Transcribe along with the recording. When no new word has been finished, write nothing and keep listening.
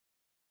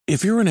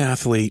If you're an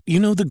athlete, you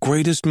know the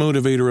greatest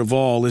motivator of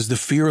all is the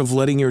fear of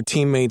letting your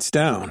teammates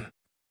down.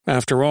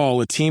 After all,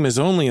 a team is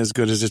only as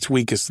good as its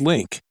weakest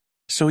link.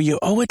 So you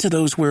owe it to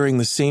those wearing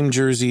the same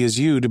jersey as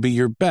you to be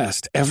your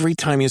best every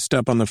time you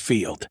step on the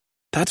field.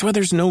 That's why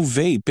there's no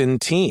vape in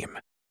team.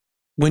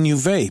 When you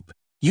vape,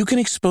 you can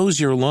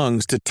expose your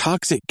lungs to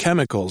toxic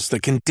chemicals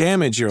that can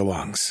damage your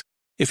lungs.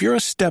 If you're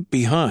a step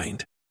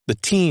behind, the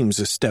team's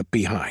a step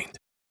behind.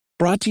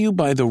 Brought to you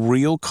by The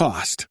Real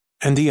Cost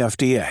and the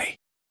FDA.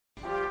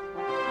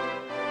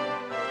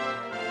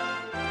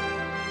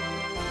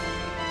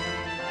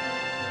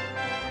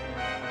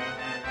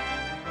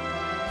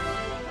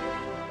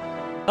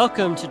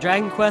 Welcome to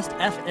Dragon Quest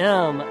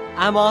FM.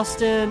 I'm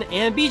Austin,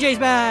 and BJ's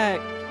back.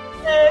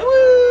 Hey,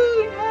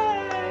 woo!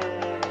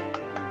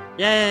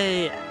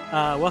 Yay!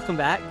 Welcome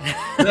back.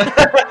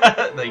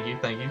 Thank you.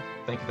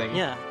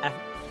 Yeah,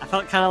 I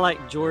felt kind of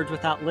like George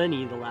without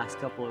Lenny the last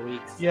couple of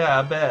weeks. Yeah,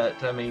 I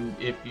bet. I mean,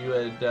 if you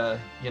had,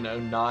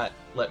 not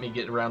let me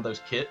get around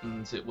those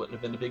kittens, it wouldn't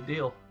have been a big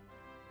deal.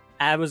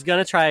 I was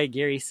gonna try a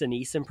Gary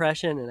Sinise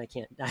impression, and I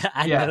can't.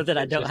 I know that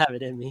I don't have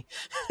it in me.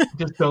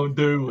 Just don't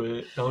do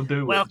it. Don't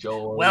do it,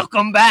 George.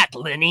 Welcome back,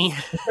 Lenny.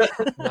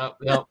 No,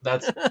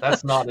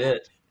 that's not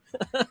it.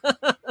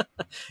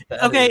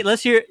 Okay,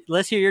 let's hear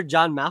your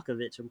John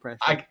Malkovich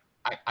impression.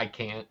 I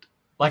can't.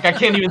 Like, I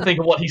can't even think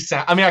of what he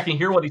sounds. I mean, I can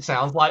hear what he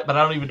sounds like, but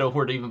I don't even know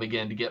where to even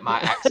begin to get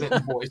my accent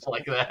and voice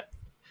like that.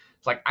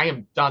 It's like, I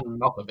am John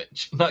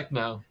Malkovich. Like,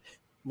 no.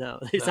 No,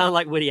 they sound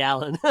like Woody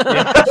Allen.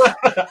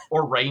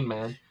 Or Rain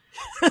Man.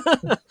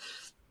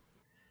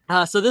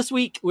 So this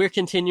week we're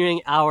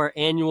continuing our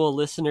annual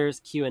listeners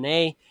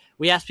Q&A.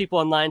 We asked people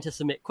online to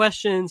submit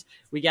questions.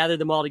 We gathered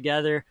them all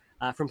together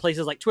from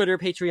places like Twitter,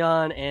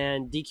 Patreon,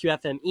 and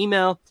DQFM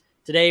email.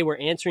 Today we're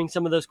answering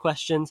some of those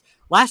questions.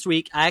 Last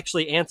week I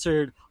actually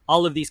answered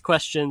all of these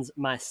questions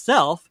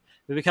myself,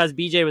 but because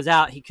BJ was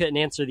out, he couldn't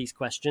answer these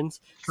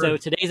questions. True. So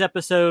today's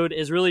episode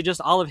is really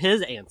just all of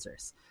his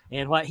answers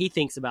and what he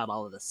thinks about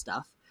all of this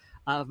stuff.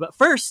 But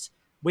first,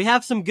 we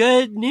have some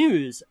good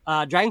news.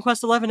 Dragon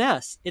Quest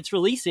XI-S. It's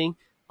releasing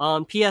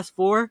on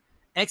PS4,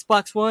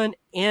 Xbox One,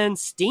 and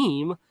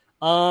Steam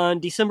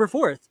on December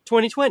 4th,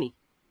 2020.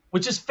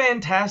 Which is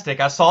fantastic.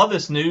 I saw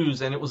this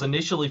news, and it was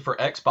initially for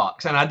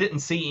Xbox, and I didn't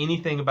see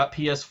anything about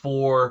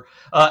PS4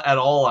 at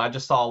all. I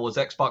just saw it was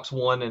Xbox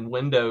One and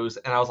Windows,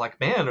 and I was like,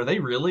 man, are they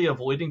really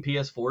avoiding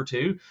PS4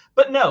 too?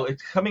 But no,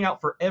 it's coming out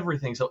for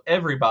everything, so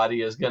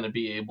everybody is going to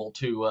be able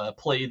to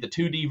play the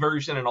 2D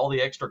version and all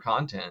the extra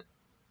content.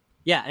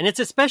 Yeah, and it's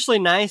especially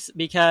nice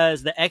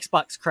because the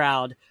Xbox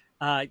crowd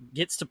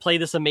gets to play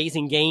this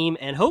amazing game,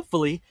 and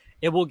hopefully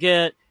it will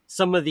get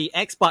some of the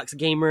Xbox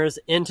gamers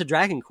into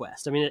Dragon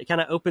Quest. I mean, it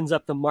kind of opens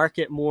up the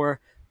market more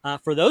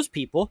for those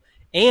people,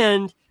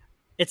 and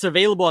it's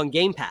available on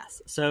Game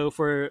Pass. So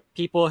for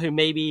people who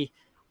maybe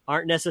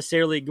aren't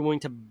necessarily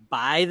going to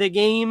buy the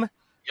game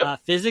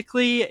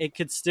physically, it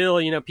could still,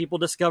 people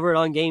discover it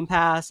on Game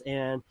Pass,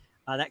 and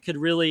that could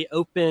really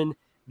open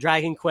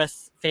Dragon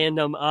Quest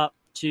fandom up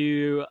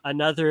to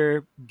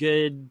another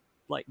good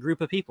group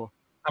of people.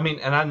 I mean,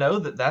 and I know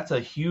that that's a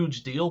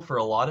huge deal for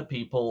a lot of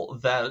people,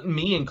 that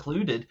me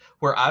included,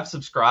 where I've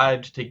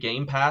subscribed to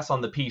Game Pass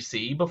on the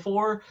PC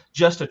before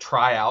just to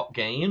try out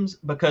games,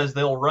 because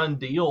they'll run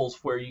deals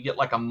where you get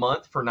like a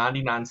month for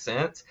 99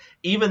 cents,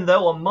 even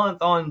though a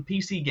month on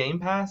PC Game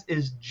Pass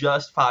is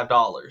just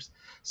 $5.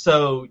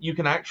 So you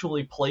can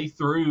actually play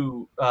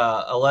through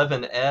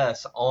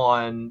 11S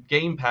on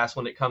Game Pass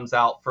when it comes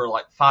out for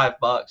like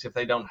 $5 if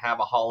they don't have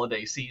a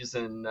holiday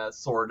season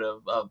sort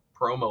of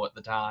promo at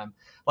the time.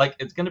 Like,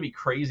 it's going to be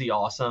crazy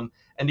awesome.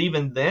 And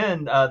even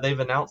then, they've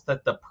announced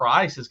that the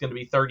price is going to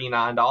be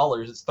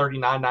 $39. It's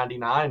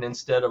 $39.99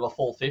 instead of a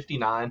full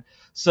 $59.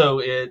 So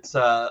it's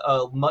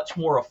much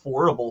more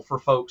affordable for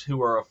folks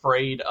who are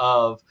afraid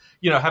of,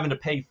 having to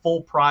pay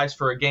full price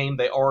for a game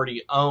they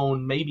already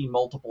own, maybe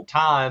multiple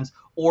times,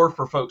 or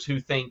for folks who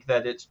think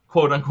that it's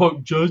quote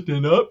unquote just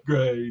an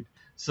upgrade.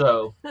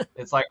 So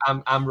it's like,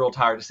 I'm real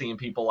tired of seeing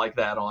people like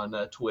that on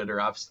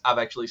Twitter. I've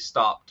actually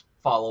stopped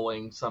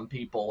following some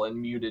people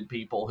and muted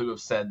people who have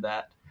said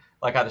that.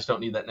 Like, I just don't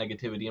need that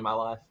negativity in my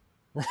life.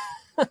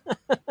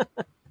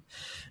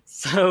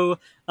 So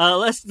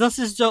let's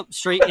just jump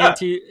straight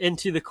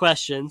into the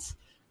questions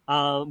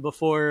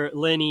before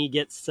Lenny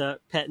gets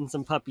petting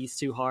some puppies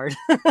too hard.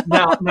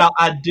 now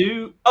I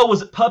do. Oh,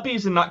 was it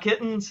puppies and not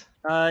kittens?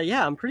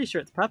 Yeah, I'm pretty sure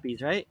it's puppies,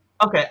 right?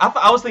 Okay,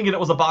 I was thinking it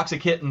was a box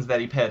of kittens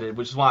that he petted,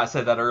 which is why I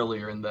said that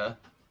earlier in the.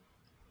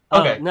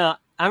 Okay. No,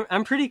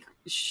 I'm pretty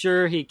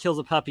sure he kills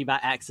a puppy by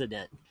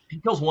accident. He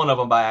kills one of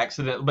them by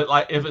accident, but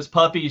like if it's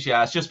puppies,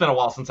 yeah, it's just been a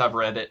while since I've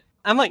read it.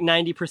 I'm like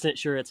 90%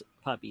 sure it's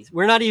puppies.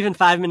 We're not even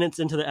 5 minutes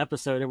into the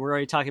episode, and we're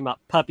already talking about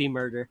puppy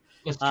murder.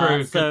 It's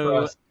true.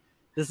 So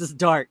this is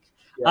dark.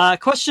 Yeah.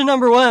 Question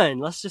number 1.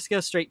 Let's just go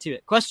straight to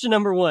it. Question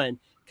number 1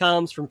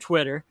 comes from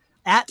Twitter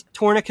at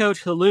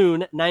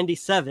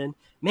Tornico97.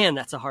 Man,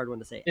 that's a hard one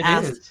to say. It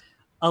is.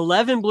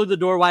 11 blew the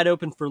door wide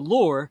open for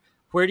lore,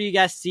 where do you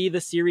guys see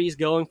the series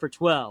going for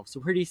 12? So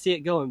where do you see it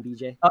going,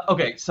 BJ?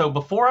 Okay, so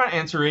before I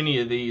answer any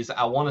of these,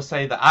 I want to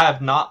say that I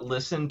have not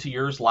listened to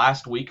yours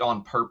last week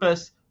on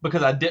purpose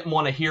because I didn't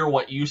want to hear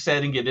what you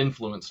said and get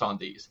influenced on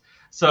these.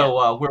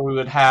 So where we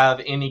would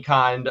have any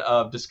kind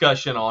of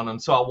discussion on them.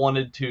 So I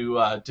wanted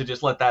to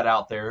just let that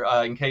out there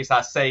in case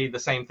I say the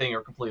same thing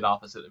or complete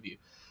opposite of you.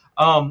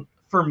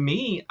 For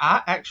me,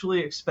 I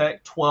actually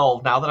expect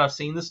 12 now that I've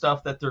seen the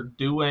stuff that they're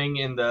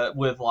doing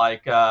with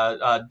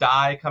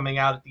Die coming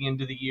out at the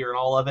end of the year and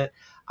all of it.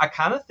 I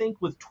kind of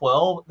think with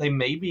 12, they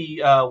may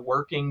be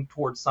working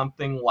towards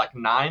something like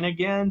 9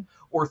 again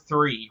or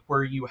 3,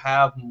 where you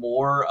have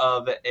more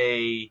of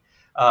a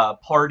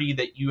party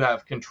that you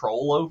have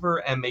control over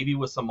and maybe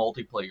with some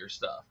multiplayer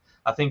stuff.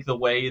 I think the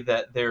way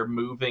that they're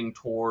moving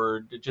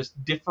toward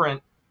just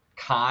different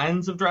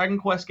kinds of Dragon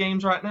Quest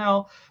games right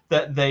now,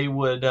 that they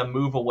would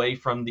move away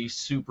from the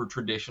super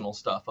traditional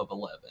stuff of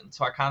 11.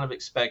 So I kind of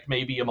expect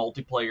maybe a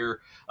multiplayer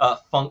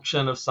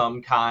function of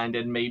some kind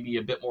and maybe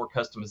a bit more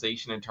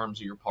customization in terms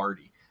of your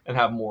party and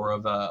have more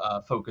of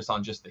a focus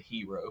on just the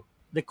hero.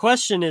 The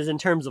question is in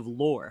terms of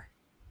lore.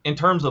 In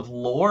terms of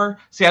lore,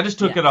 see, I just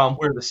took it on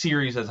where the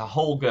series as a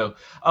whole go.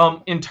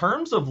 In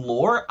terms of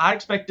lore, I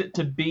expect it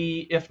to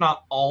be, if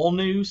not all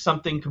new,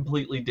 something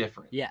completely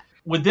different. Yeah.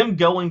 With them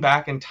going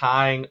back and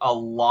tying a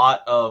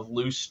lot of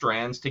loose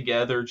strands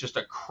together just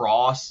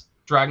across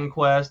Dragon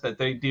Quest, that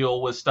they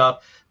deal with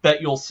stuff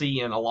that you'll see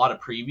in a lot of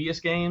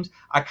previous games,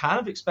 I kind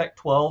of expect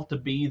 12 to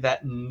be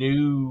that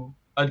new,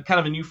 kind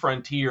of a new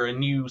frontier, a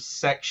new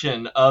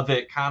section of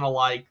it, kind of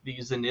like the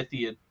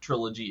Zenithia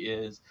trilogy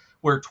is,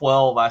 where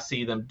 12, I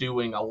see them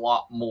doing a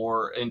lot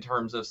more in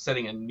terms of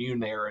setting a new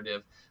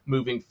narrative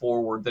moving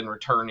forward than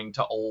returning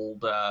to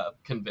old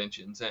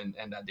conventions and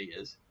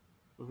ideas.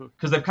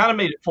 Because they've kind of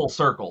made it full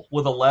circle.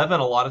 With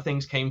 11, a lot of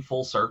things came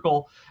full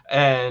circle,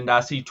 and I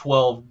see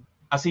 12.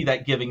 I see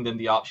that giving them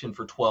the option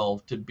for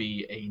 12 to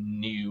be a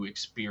new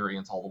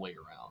experience all the way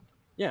around.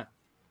 Yeah,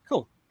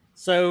 cool.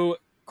 So,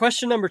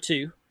 question number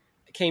 2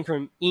 came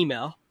from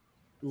email.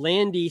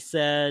 Landy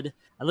said,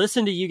 "I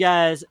listened to you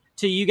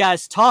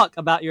guys talk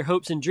about your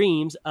hopes and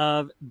dreams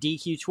of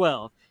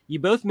DQ12. You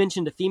both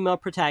mentioned a female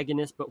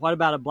protagonist, but what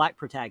about a black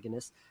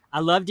protagonist? I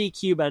love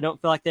DQ, but I don't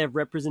feel like they have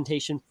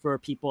representation for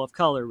people of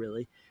color,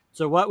 really.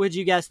 So what would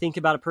you guys think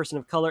about a person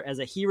of color as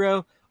a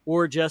hero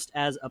or just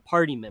as a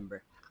party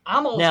member?"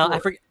 I'm all now,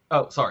 for it.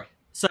 Oh, sorry.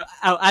 So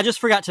I just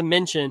forgot to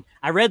mention,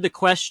 I read the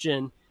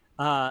question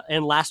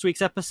in last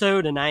week's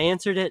episode, and I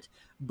answered it,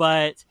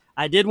 but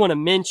I did want to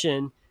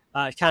mention,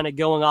 kind of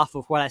going off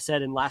of what I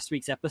said in last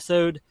week's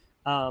episode,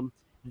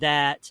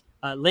 that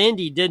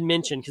Landy did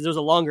mention, because it was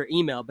a longer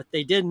email, but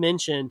they did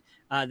mention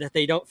that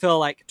they don't feel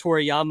like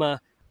Toriyama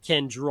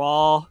can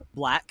draw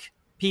black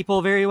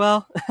people very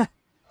well.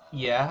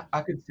 Yeah,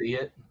 I could see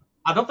it.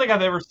 I don't think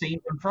I've ever seen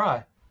him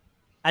try.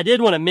 I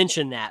did want to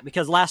mention that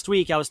because last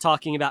week I was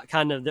talking about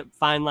kind of the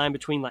fine line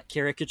between like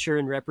caricature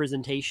and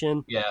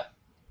representation. Yeah.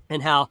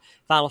 And how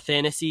Final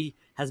Fantasy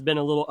has been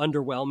a little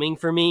underwhelming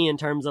for me in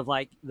terms of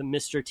like the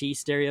Mr. T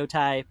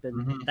stereotype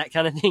and that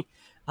kind of thing.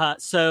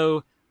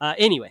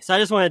 Anyway, so I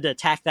just wanted to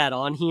tack that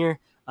on here,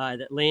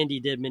 that Landy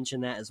did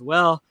mention that as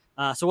well.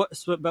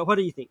 But what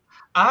do you think?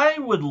 I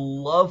would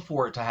love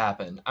for it to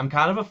happen. I'm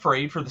kind of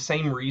afraid for the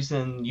same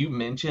reason you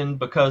mentioned,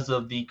 because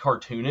of the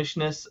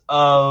cartoonishness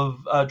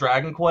of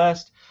Dragon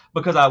Quest,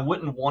 because I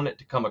wouldn't want it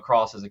to come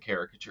across as a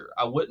caricature.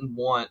 I wouldn't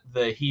want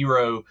the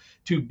hero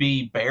to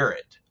be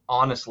Barrett,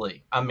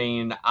 honestly. I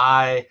mean,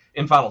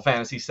 in Final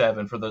Fantasy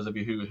VII, for those of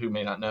you who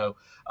may not know,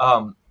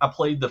 I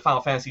played the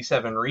Final Fantasy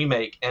VII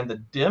remake, and the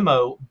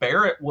demo,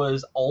 Barrett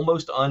was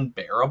almost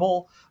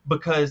unbearable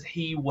because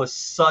he was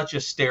such a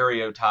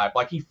stereotype.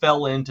 Like, he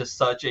fell into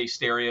such a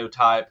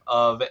stereotype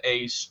of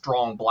a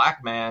strong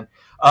black man,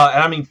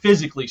 and I mean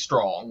physically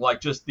strong,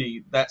 like just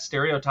that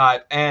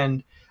stereotype.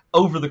 And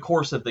over the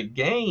course of the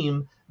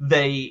game,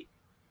 they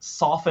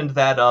softened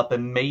that up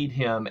and made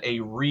him a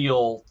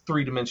real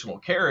three-dimensional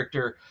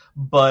character,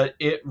 but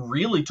it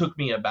really took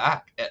me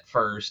aback at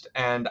first,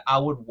 and I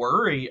would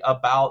worry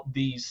about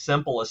the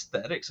simple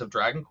aesthetics of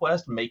Dragon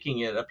Quest making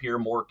it appear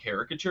more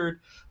caricatured.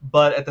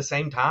 But at the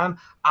same time,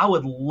 I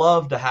would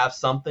love to have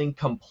something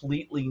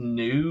completely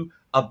new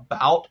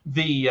about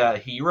the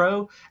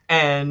hero,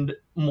 and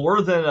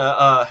more than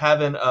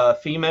having a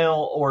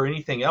female or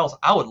anything else,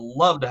 I would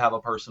love to have a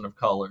person of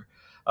color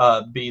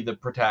be the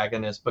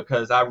protagonist,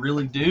 because I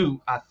really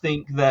do. I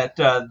think that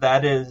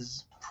that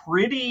is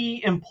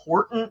pretty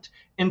important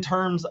in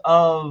terms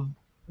of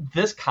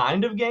this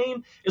kind of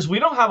game, is we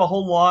don't have a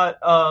whole lot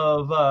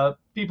of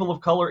people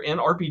of color in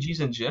RPGs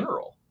in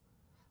general.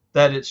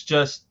 That it's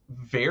just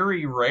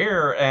very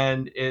rare,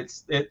 and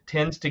it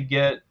tends to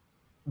get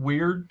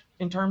weird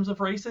in terms of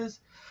races,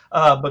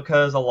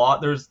 because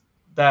there's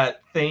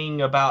that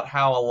thing about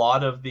how a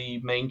lot of the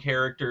main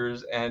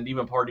characters and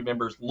even party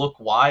members look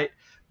white,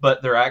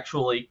 but they're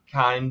actually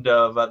kind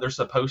of, they're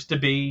supposed to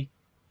be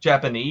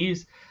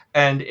Japanese,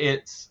 and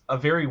it's a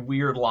very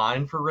weird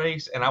line for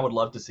race, and I would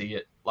love to see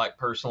it. Like,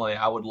 personally,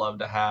 I would love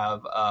to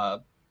have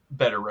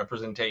better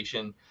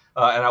representation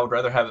And I would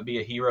rather have it be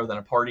a hero than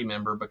a party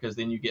member, because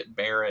then you get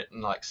Barret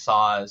and like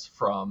Saz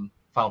from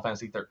Final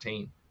Fantasy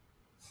 13.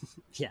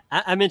 Yeah,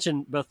 I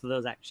mentioned both of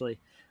those actually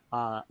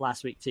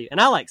last week too, and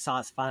I like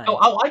Saz fine. Oh,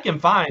 I like him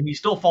fine. He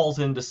still falls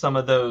into some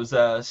of those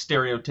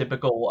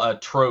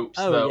stereotypical tropes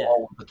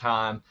all of the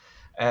time.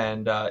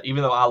 And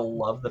even though I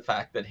love the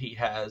fact that he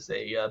has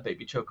a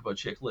baby chocobo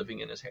chick living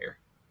in his hair.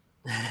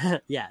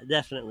 Yeah,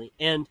 definitely.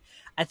 And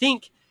I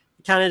think,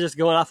 kind of just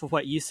going off of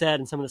what you said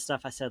and some of the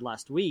stuff I said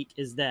last week,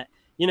 is that,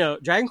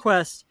 Dragon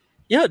Quest,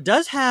 it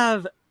does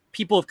have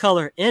people of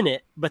color in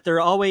it, but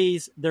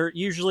they're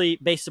usually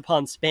based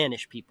upon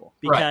Spanish people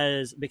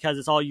because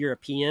it's all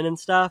European and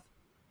stuff.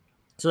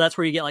 So that's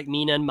where you get like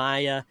Mina and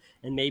Maya,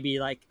 and maybe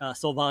like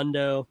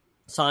Sylvando,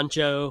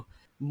 Sancho,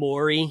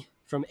 Mori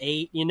from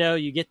 8.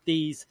 You get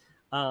these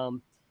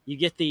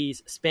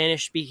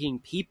Spanish speaking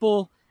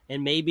people,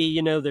 and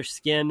maybe their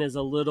skin is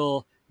a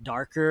little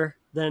darker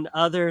than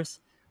others.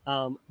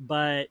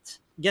 But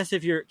I guess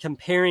if you're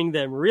comparing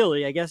them,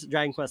 really, I guess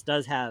Dragon Quest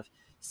does have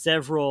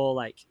several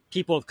like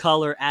people of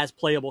color as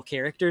playable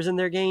characters in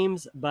their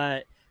games.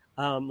 But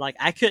like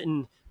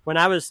when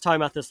I was talking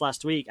about this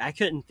last week, I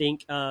couldn't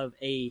think of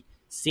a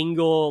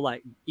single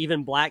like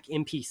even black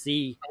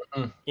NPC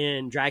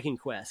in Dragon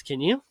Quest.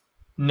 Can you?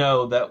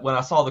 No, that when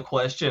I saw the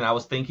question, I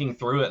was thinking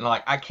through it, and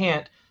like I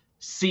can't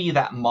see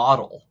that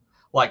model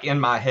like in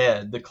my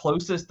head. The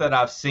closest that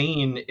I've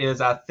seen is,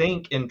 I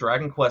think, in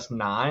Dragon Quest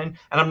 9,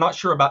 and I'm not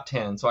sure about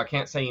 10, so I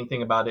can't say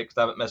anything about it because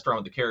I haven't messed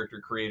around with the character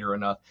creator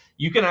enough.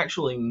 You can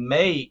actually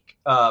make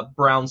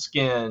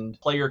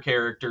brown-skinned player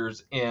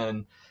characters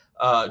in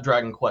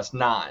Dragon Quest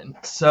 9.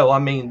 So I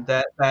mean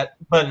but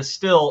it's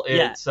still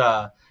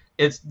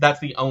that's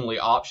the only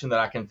option that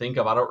I can think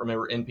of. I don't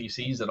remember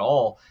NPCs at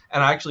all.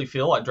 And I actually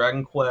feel like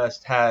Dragon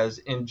Quest has,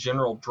 in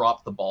general,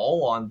 dropped the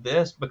ball on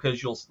this,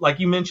 because like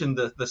you mentioned,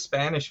 the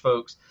Spanish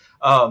folks,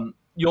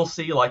 you'll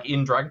see like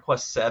in Dragon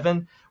Quest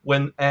 7,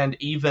 and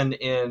even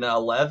in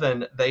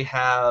 11, they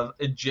have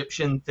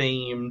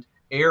Egyptian-themed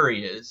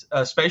areas,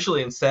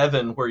 especially in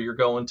 7, where you're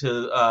going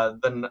to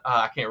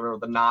I can't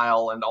remember, the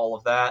Nile and all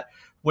of that,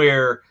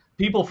 where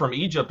people from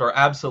Egypt are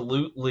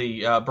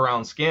absolutely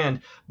brown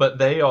skinned, but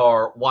they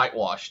are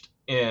whitewashed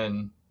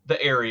in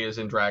the areas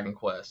in Dragon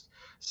Quest.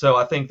 So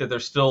I think that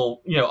there's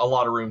still, a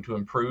lot of room to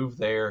improve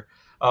there.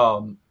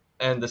 And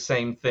the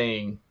same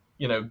thing,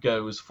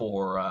 goes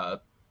for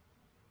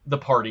the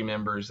party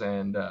members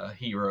and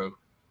Hero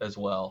as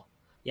well.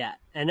 Yeah.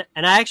 And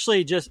I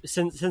actually just,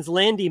 since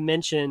Landy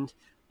mentioned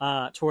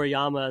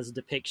Toriyama's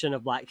depiction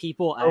of black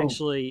people, I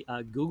actually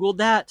Googled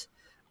that.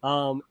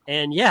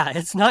 And yeah,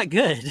 it's not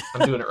good.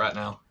 I'm doing it right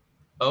now.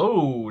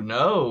 Oh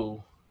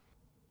no.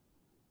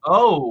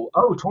 Oh,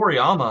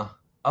 Toriyama.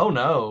 Oh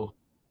no.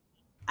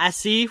 I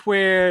see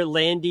where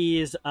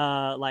Landy's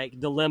like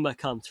dilemma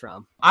comes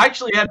from. I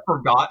actually had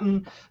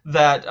forgotten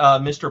that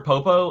Mr.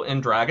 Popo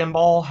in Dragon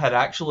Ball had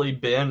actually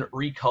been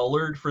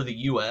recolored for the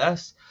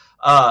US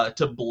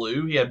to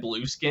blue. He had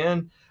blue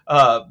skin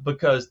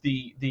because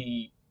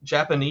the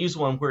Japanese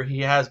one, where he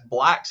has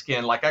black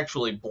skin, like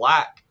actually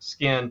black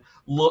skin,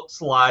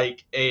 looks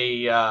like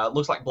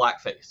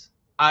blackface.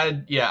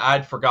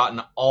 I'd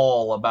forgotten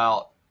all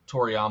about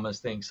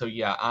Toriyama's thing. So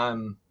yeah, I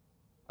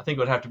think it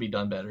would have to be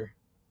done better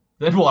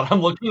than what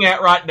I'm looking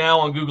at right now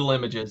on Google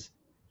Images.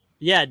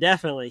 Yeah,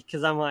 definitely.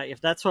 Because I'm like,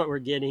 if that's what we're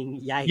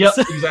getting, yikes. Yep,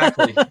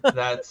 exactly.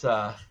 That's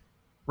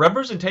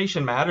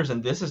representation matters,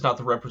 and this is not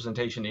the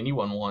representation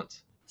anyone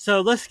wants.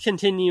 So let's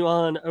continue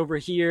on over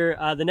here.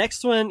 The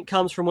next one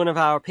comes from one of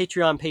our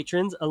Patreon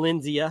patrons,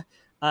 Alinzia.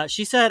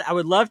 She said, I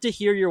would love to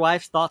hear your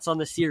wife's thoughts on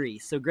the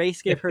series. So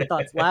Grace gave her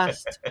thoughts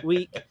last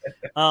week.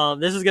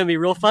 This is going to be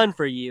real fun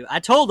for you. I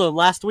told him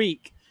last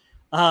week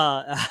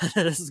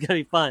this is going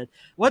to be fun.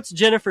 What's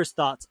Jennifer's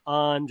thoughts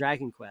on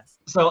Dragon Quest?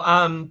 So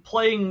I'm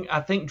playing,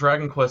 I think,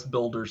 Dragon Quest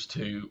Builders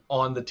 2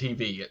 on the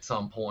TV at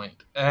some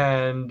point.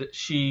 And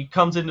she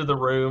comes into the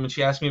room and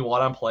she asks me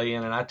what I'm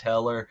playing, and I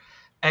tell her.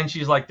 And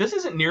she's like, this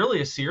isn't nearly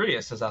as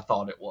serious as I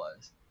thought it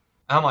was.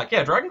 And I'm like,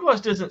 yeah, Dragon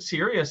Quest isn't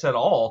serious at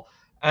all.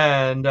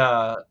 And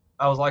I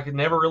was like, it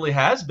never really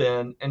has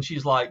been. And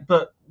she's like,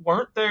 but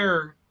weren't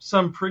there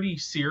some pretty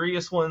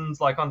serious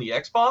ones like on the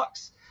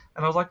Xbox?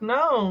 And I was like,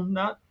 no,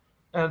 not.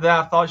 And then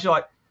I thought, she's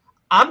like,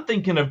 I'm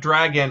thinking of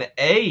Dragon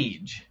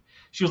Age.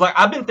 She was like,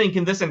 I've been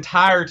thinking this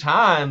entire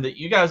time that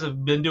you guys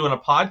have been doing a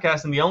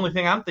podcast, and the only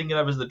thing I'm thinking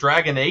of is the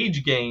Dragon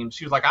Age games.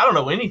 She was like, I don't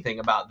know anything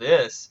about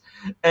this.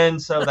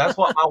 And so that's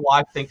what my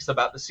wife thinks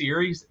about the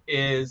series,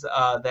 is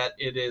that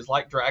it is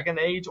like Dragon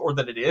Age, or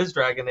that it is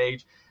Dragon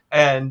Age.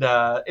 And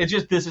it's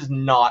just, this is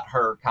not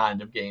her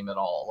kind of game at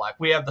all. Like,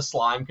 we have the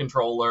slime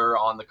controller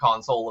on the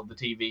console of the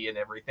TV and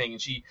everything,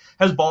 and she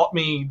has bought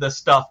me the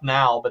stuff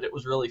now, but it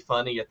was really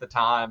funny at the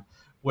time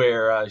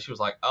where she was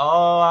like,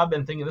 oh, I've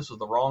been thinking this was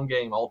the wrong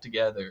game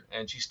altogether,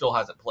 and she still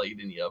hasn't played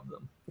any of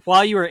them.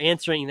 While you were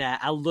answering that,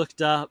 I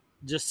looked up,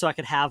 just so I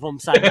could have them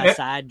side by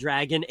side,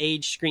 Dragon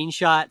Age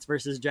screenshots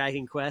versus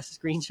Dragon Quest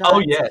screenshots. Oh,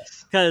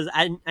 yes. Because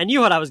I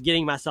knew what I was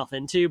getting myself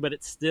into, but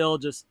it's still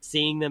just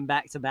seeing them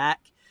back to back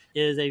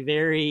is a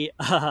very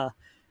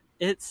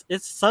it's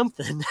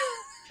something.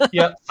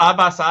 Yeah, side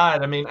by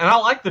side. I mean, and I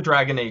like the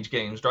Dragon Age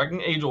games.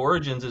 Dragon Age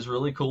Origins is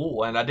really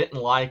cool, and I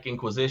didn't like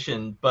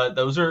Inquisition, but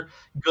those are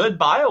good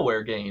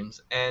BioWare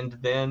games. And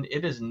then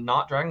it is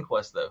not Dragon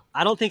Quest, though.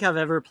 I don't think I've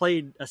ever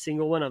played a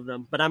single one of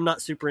them, but I'm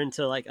not super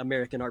into like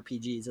American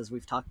RPGs, as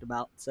we've talked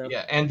about. So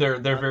Yeah, and they're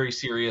very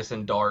serious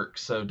and dark,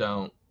 so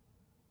don't.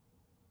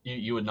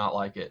 You would not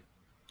like it.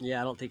 yeah,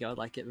 I don't think I would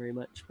like it very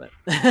much, but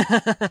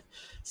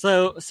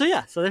so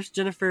there's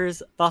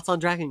Jennifer's thoughts on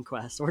Dragon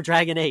Quest or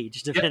Dragon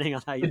Age, depending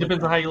on how you. It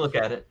depends on how you look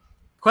at it.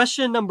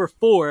 Question number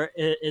 4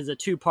 is a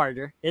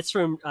two-parter. It's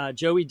from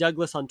Joey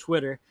Douglas on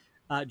Twitter.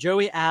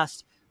 Joey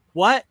asked,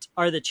 "What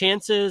are the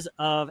chances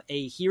of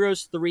a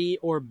Heroes 3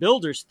 or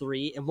Builders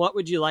 3, and what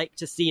would you like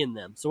to see in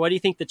them?" So, what do you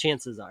think the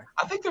chances are?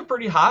 I think they're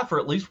pretty high for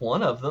at least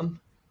one of them.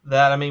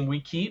 That, I mean,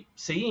 we keep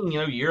seeing,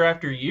 year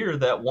after year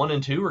that 1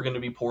 and 2 are going to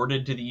be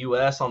ported to the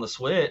US on the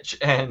Switch.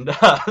 And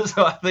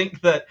so I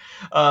think that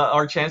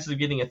our chances of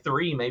getting a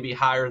 3 may be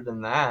higher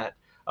than that.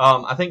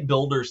 I think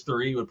Builders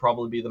 3 would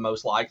probably be the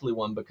most likely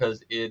one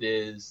because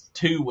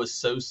 2 was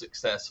so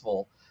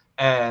successful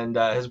and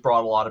has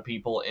brought a lot of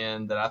people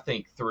in that I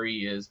think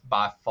 3 is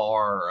by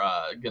far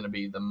going to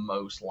be the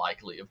most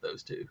likely of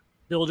those two.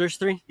 Builders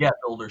 3? Yeah,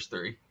 Builders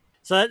 3.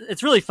 So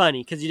it's really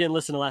funny because you didn't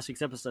listen to last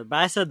week's episode, but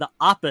I said the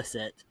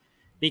opposite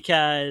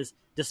because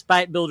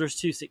despite Builders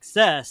 2's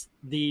success,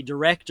 the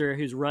director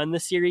who's run the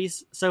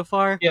series so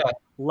far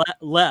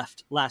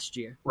left last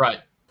year. Right.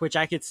 Which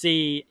I could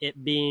see it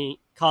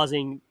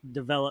causing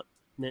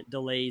development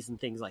delays and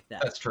things like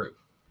that. That's true.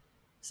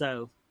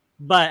 So,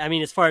 but I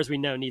mean, as far as we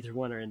know, neither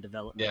one are in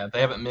development. Yeah,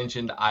 they haven't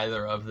mentioned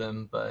either of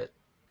them, but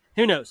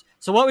who knows?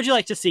 So what would you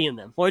like to see in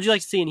them? What would you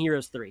like to see in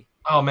Heroes 3?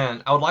 Oh,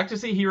 man. I would like to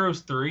see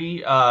Heroes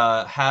 3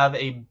 have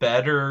a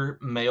better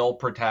male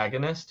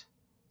protagonist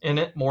in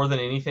it more than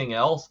anything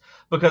else,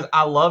 because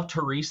I love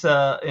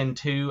Teresa in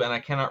 2, and I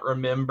cannot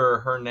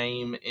remember her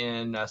name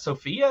in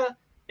Sophia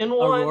in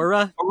 1.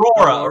 Aurora.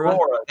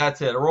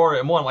 That's it. Aurora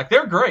in 1. Like,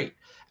 they're great.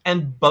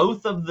 And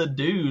both of the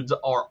dudes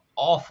are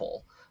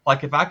awful.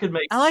 Like, if I could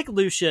make... I like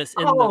Lucius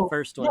in the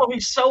first one. No,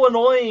 he's so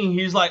annoying.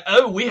 He's like,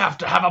 oh, we have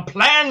to have a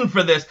plan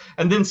for this.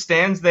 And then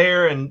stands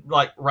there and,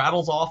 like,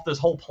 rattles off this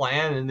whole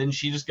plan, and then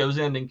she just goes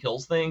in and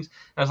kills things. And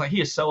I was like, he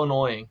is so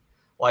annoying.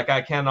 Like,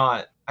 I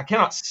cannot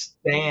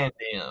stand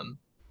him.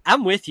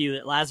 I'm with you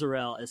that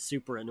Lazarel is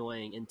super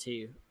annoying in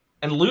 2.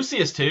 And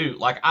Lucius, too.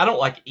 Like, I don't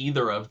like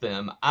either of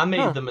them. I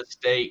made the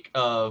mistake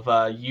of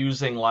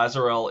using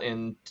Lazarel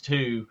in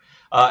 2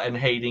 and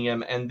hating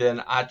him. And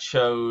then I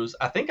chose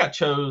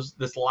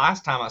this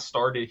last time I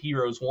started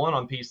Heroes 1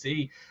 on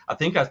PC, I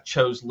think I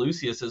chose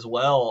Lucius as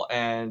well.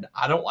 And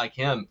I don't like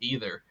him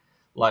either.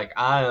 Like,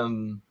 I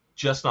am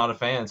just not a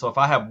fan. So if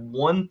I have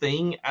one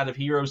thing out of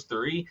Heroes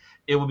 3,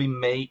 it would be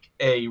make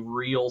a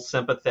real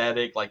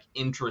sympathetic, like,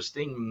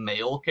 interesting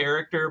male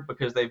character,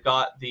 because they've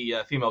got the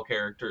female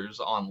characters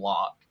on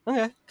lock.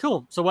 Okay,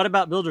 cool. So what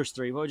about Builders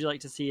 3? What would you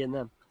like to see in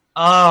them?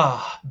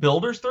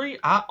 Builders 3,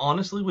 I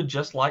honestly would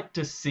just like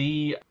to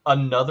see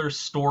another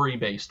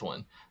story-based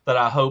one. That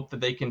I hope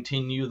that they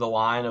continue the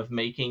line of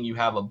making you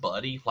have a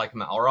buddy like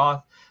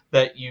Malroth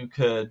that you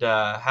could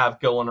have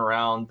going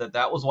around.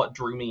 That was what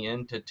drew me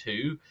into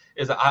 2,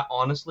 is that I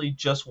honestly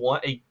just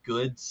want a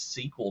good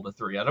sequel to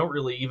 3. I don't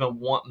really even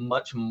want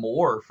much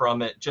more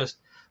from it, just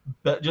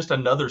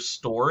another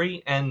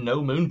story and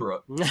no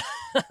Moonbrook.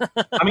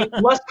 I mean,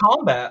 less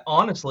combat,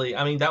 honestly.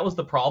 I mean, that was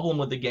the problem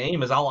with the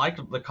game, is I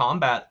liked the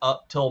combat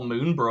up till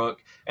Moonbrook,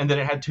 and then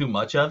it had too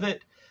much of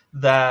it.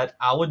 That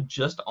I would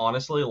just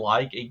honestly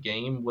like a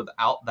game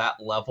without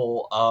that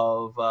level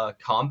of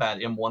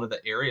combat in one of the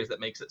areas that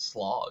makes it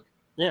slog.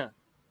 Yeah,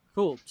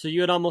 cool. So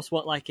you would almost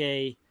want like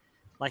a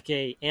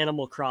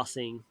Animal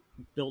Crossing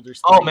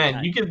Builders 3. Oh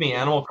man, you give me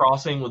Animal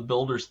Crossing with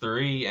Builders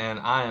 3 and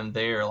I am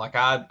there. Like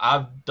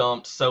I've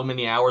dumped so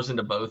many hours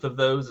into both of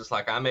those. It's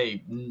like I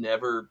may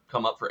never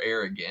come up for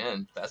air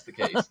again if that's the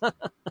case.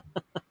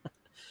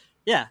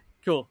 Yeah,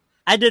 cool.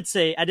 I did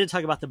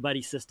talk about the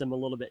buddy system a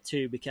little bit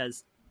too,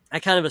 because I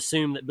kind of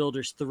assume that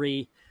Builders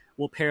 3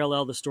 will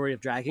parallel the story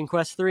of Dragon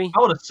Quest 3.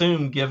 I would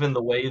assume, given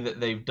the way that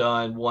they've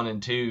done 1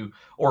 and 2,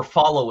 or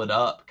follow it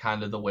up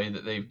kind of the way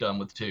that they've done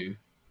with 2.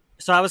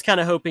 So I was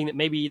kind of hoping that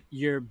maybe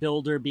your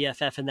builder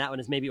BFF in that one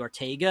is maybe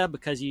Ortega,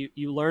 because you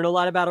learn a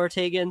lot about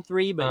Ortega in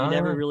 3, but you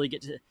never really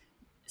get to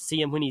see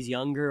him when he's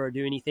younger or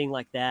do anything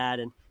like that,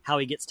 and how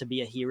he gets to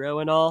be a hero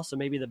and all. So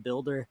maybe the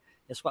builder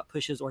is what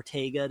pushes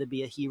Ortega to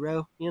be a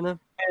hero, you know?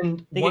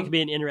 And I think it could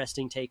be an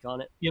interesting take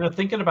on it. You know,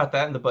 thinking about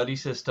that in the buddy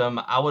system,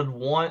 I would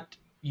want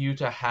you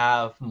to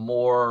have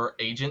more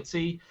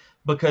agency,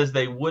 because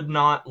they would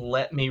not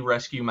let me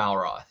rescue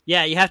Malroth.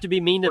 Yeah, you have to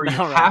be mean to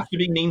Malroth. You have to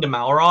be mean to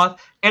Malroth,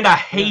 and I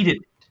hated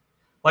it.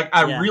 Like,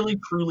 I really,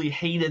 truly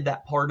hated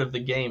that part of the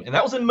game. And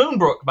that was in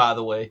Moonbrook, by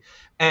the way.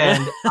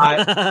 And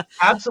I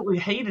absolutely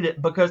hated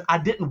it because I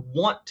didn't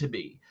want to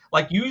be.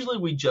 Like usually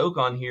we joke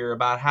on here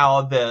about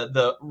how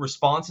the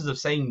responses of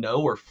saying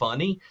no are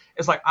funny.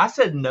 It's like I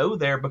said no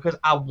there because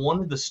I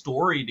wanted the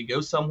story to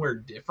go somewhere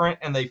different,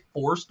 and they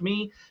forced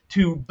me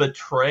to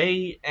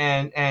betray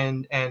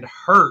and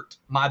hurt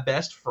my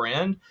best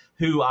friend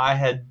who I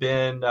had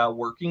been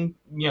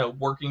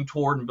working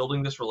toward and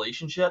building this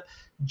relationship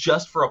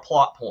just for a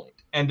plot point.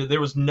 And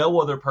there was no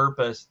other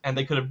purpose, and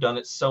they could have done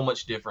it so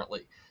much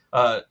differently.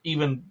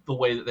 Even the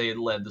way that they had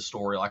led the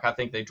story, like I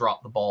think they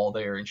dropped the ball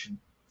there and should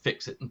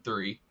fix it in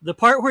 3. The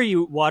part where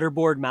you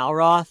waterboard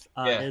Malroth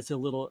Yeah. is a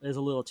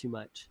little too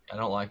much. I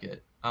don't like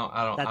it.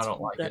 I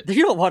don't like it.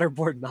 You don't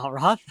waterboard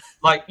Malroth.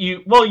 Like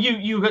you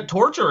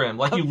torture him.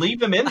 Like you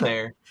leave him in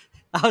there.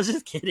 I was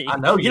just kidding. I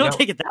know you don't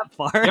take it that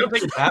far. You don't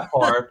take it that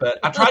far, but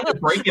I tried to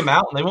break him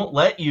out and they won't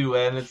let you.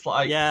 And it's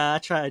like, yeah, I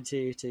tried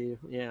to too.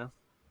 Yeah.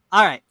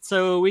 All right,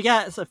 so we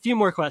got a few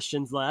more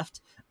questions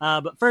left.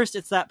 But first,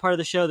 it's that part of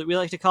the show that we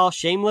like to call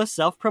shameless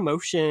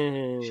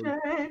self-promotion.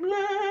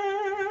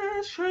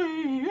 Shameless.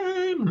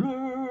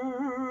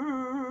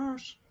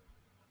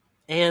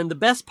 And the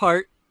best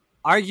part,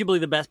 arguably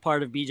the best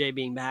part of BJ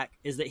being back,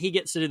 is that he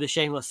gets to do the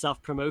shameless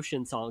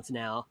self-promotion songs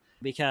now,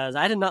 because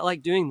I did not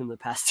like doing them the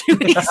past 2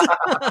 weeks.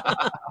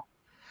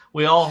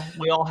 we all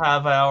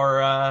have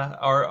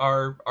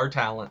our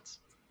talents,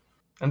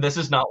 and this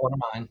is not one of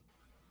mine.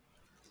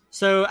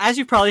 So, as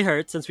you've probably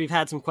heard, since we've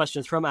had some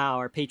questions from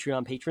our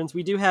Patreon patrons,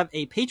 we do have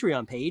a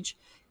Patreon page,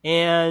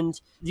 and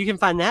you can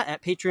find that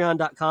at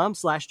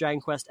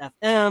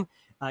patreon.com/DragonQuestFM.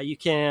 You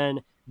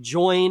can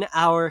join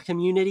our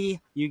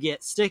community. You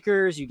get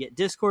stickers, you get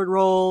Discord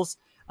roles.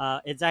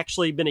 It's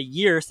actually been a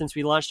year since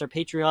we launched our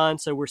Patreon,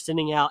 so we're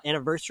sending out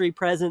anniversary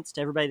presents to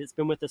everybody that's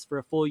been with us for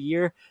a full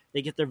year.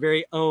 They get their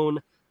very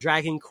own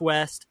Dragon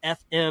Quest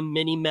FM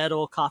mini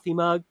metal coffee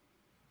mug.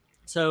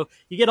 So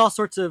you get all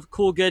sorts of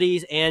cool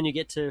goodies, and you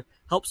get to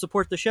help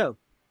support the show.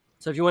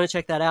 So if you want to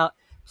check that out,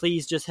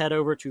 please just head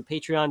over to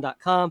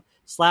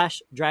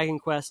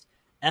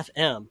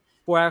patreon.com/DragonQuestFM.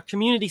 For our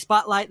community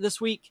spotlight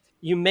this week,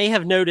 you may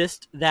have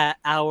noticed that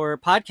our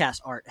podcast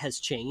art has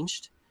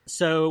changed.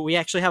 So we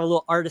actually have a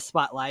little artist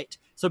spotlight.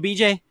 So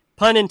BJ,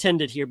 pun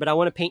intended here, but I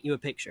want to paint you a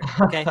picture.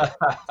 Okay.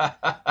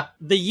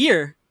 The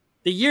year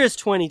is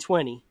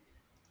 2020.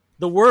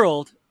 The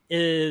world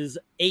is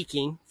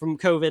aching from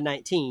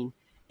COVID-19.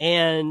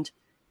 And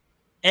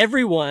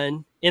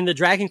everyone in the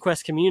Dragon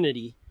Quest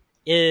community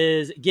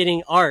is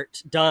getting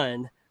art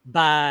done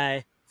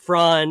by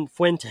Fran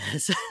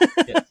Fuentes.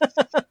 Yes.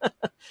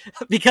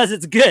 Because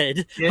it's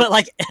good. But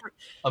like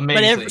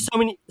amazing. But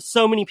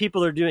so many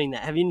people are doing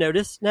that. Have you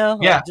noticed now?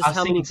 Yeah, like just I've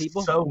how seen many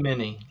people? So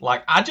many.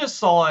 Like I just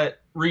saw it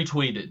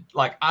retweeted.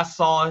 Like I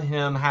saw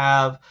him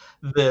have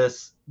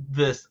this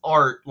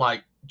art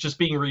like just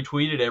being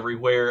retweeted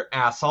everywhere,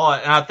 and I saw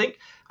it, and I think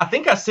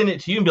I sent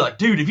it to you and be like,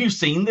 dude, have you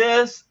seen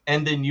this?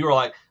 And then you were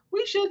like,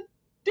 we should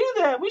do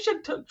that. We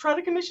should try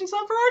to commission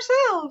some for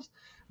ourselves.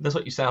 That's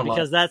what you sound like.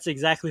 Because that's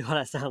exactly what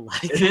I sound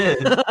like. It is.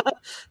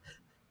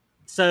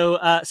 So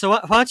why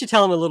don't you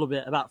tell them a little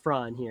bit about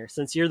Fran here,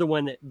 since you're the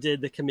one that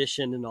did the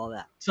commission and all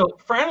that. So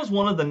Fran is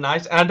one of the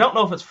nice, and I don't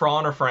know if it's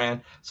Fran or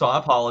Fran, so I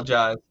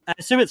apologize. I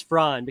assume it's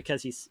Fran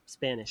because he's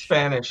Spanish.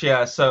 Spanish,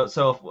 yeah.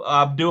 So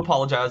I do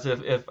apologize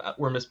if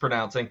we're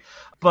mispronouncing.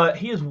 But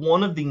he is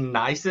one of the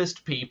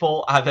nicest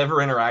people I've ever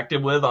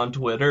interacted with on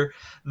Twitter,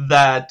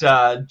 that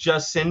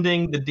just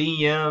sending the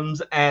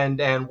DMs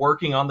and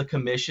working on the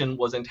commission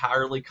was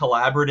entirely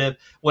collaborative.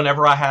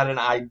 Whenever I had an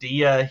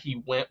idea,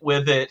 he went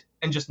with it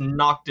and just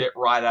knocked it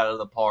right out of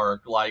the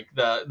park. Like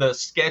the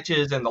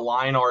sketches and the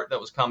line art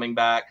that was coming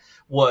back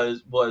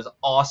was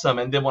awesome.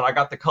 And then when I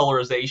got the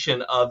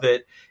colorization of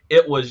it,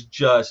 it was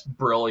just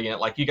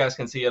brilliant. Like you guys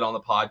can see it on the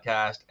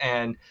podcast,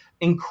 and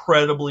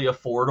incredibly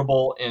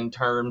affordable in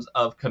terms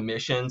of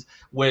commissions,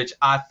 which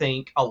I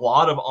think a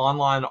lot of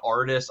online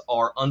artists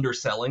are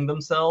underselling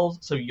themselves.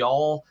 So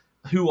y'all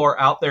who are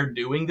out there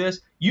doing this,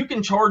 you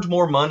can charge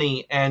more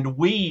money, and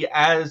we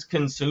as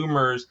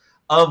consumers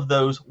of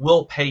those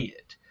will pay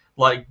it.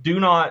 Like, do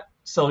not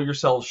sell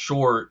yourselves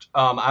short.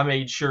 I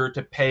made sure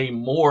to pay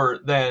more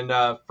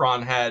than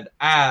Fran had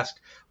asked,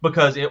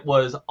 because it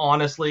was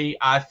honestly,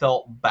 I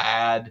felt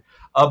bad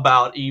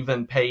about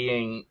even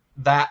paying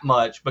that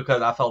much,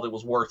 because I felt it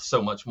was worth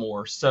so much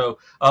more. So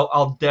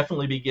I'll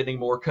definitely be getting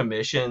more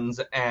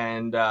commissions,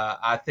 and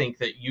I think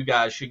that you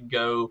guys should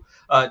go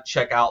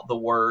check out the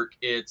work.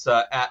 It's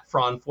at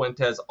Fran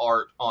Fuentes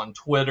Art on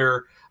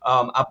Twitter.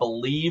 I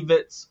believe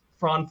it's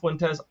Fran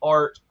Fuentes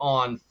Art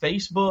on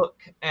Facebook,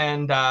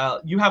 and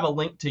you have a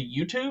link to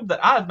YouTube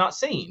that I have not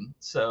seen,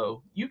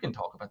 so you can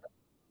talk about that.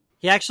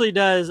 He actually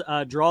does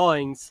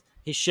drawings.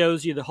 He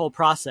shows you the whole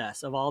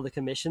process of all the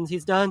commissions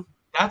he's done.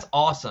 That's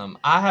awesome.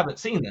 I haven't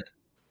seen that.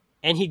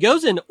 And he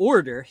goes in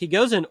order.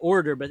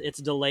 But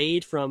it's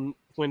delayed from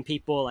when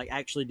people like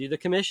actually do the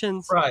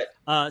commissions. Right.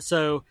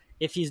 So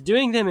if he's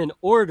doing them in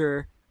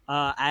order,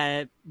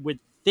 I would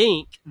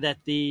think that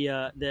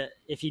the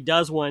if he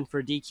does one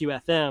for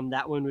DQFM,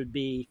 that one would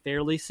be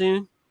fairly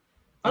soon.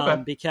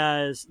 Okay.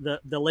 Because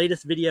the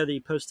latest video that he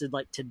posted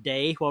like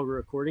today while we're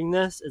recording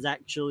this is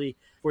actually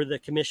for the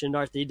commissioned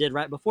art that he did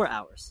right before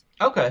ours.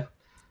 Okay.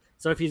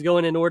 So if he's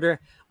going in order,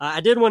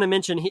 I did want to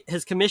mention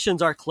his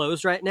commissions are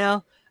closed right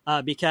now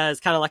because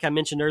kind of like I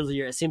mentioned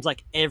earlier, it seems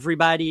like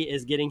everybody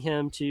is getting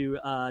him to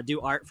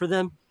do art for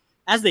them,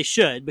 as they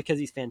should because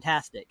he's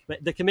fantastic.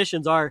 But the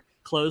commissions are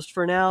closed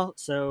for now.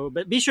 So,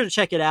 but be sure to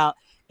check it out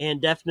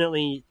and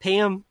definitely pay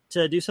him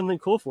to do something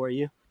cool for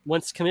you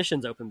once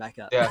commissions open back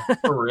up. Yeah,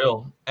 for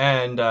real.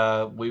 And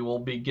we will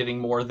be getting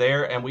more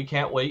there, and we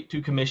can't wait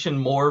to commission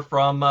more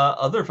from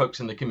other folks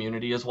in the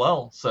community as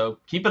well. So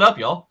keep it up,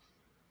 y'all.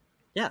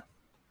 Yeah.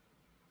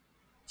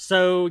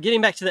 So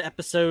getting back to the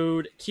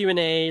episode,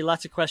 Q&A,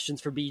 lots of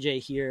questions for BJ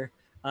here.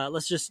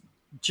 Let's just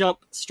jump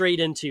straight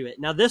into it.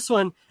 Now, this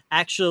one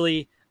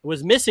actually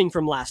was missing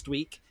from last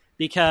week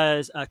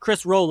because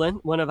Chris Rowland,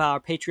 one of our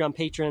Patreon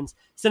patrons,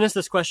 sent us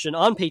this question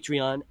on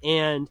Patreon,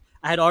 and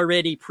I had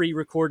already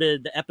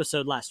pre-recorded the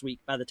episode last week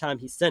by the time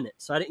he sent it,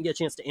 so I didn't get a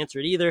chance to answer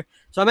it either.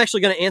 So I'm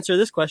actually going to answer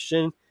this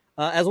question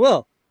as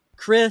well.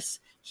 Chris,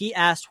 he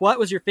asked, what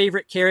was your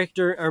favorite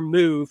character or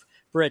move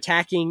for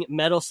attacking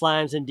metal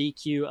slimes in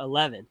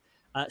DQ11?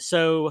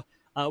 So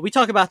we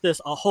talk about this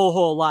a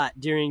whole lot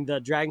during the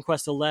Dragon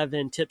Quest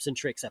XI tips and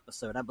tricks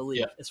episode, I believe.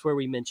 Yeah. It's where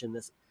we mentioned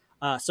this.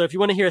 So if you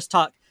want to hear us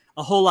talk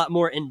a whole lot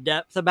more in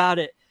depth about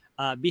it,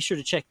 be sure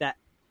to check that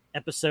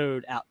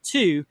episode out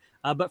too.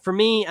 But for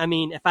me, I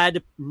mean, if I had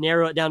to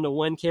narrow it down to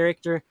one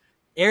character,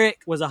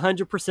 Eric was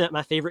 100%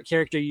 my favorite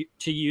character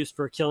to use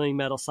for killing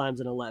metal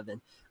slimes in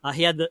 11.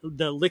 He had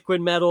the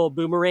liquid metal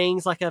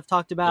boomerangs like I've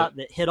talked about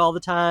that hit all the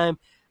time.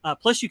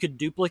 Plus you could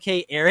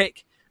duplicate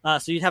Eric.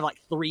 So you'd have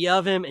like 3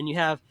 of him and you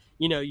have,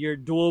 your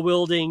dual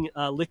wielding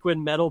liquid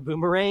metal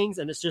boomerangs.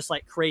 And it's just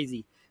like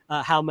crazy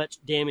how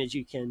much damage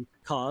you can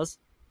cause.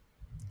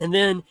 And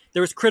then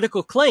there was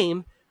critical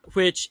claim,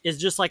 which is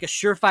just like a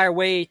surefire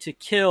way to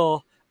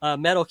kill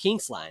metal king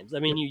slimes. I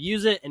mean, you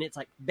use it and it's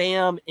like,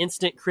 bam,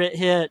 instant crit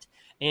hit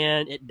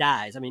and it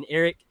dies. I mean,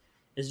 Eric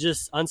is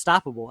just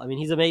unstoppable. I mean,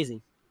 he's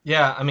amazing.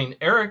 Yeah, I mean,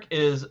 Eric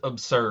is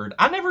absurd.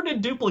 I never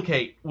did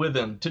duplicate with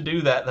him to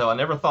do that, though. I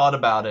never thought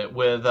about it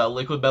with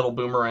liquid metal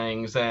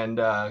boomerangs and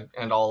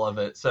all of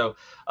it. So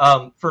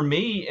for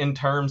me, in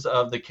terms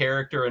of the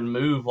character and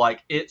move,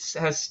 like it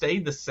has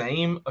stayed the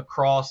same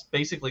across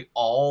basically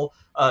all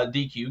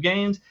DQ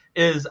games,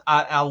 is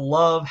I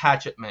love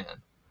Hatchet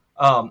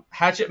Man.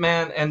 Hatchet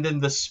Man, and then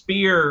the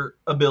spear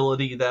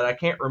ability that I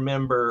can't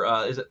remember.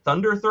 Is it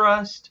Thunder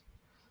Thrust?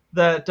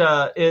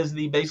 That is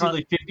the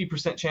basically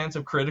 50% chance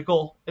of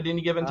critical at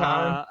any given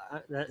time.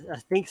 I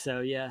think so.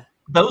 Yeah.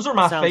 Those are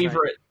my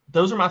favorite. Right.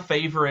 Those are my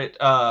favorite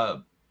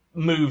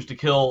moves to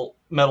kill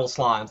metal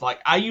slimes. Like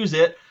I use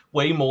it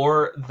way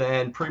more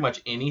than pretty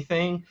much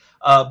anything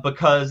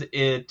because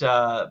it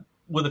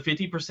with a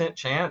 50%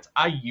 chance,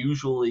 I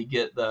usually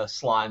get the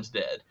slimes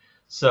dead.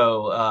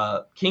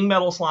 So King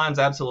Metal Slimes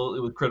absolutely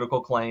with critical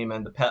claim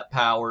and the pet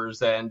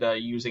powers and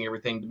using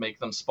everything to make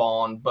them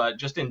spawn. But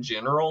just in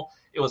general,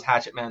 it was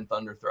Hatchet Man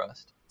Thunder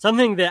Thrust.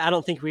 Something that I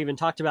don't think we even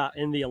talked about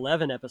in the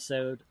 11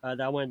 episode that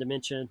I wanted to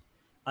mention,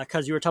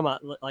 because you were talking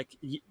about like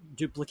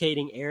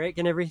duplicating Eric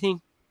and everything,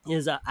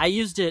 is I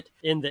used it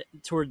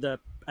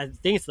I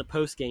think it's the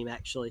post game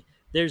actually.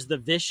 There's the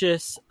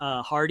vicious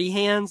hardy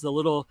hands, the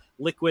little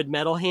liquid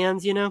metal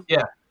hands, Yeah.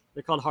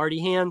 They're called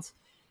hardy hands.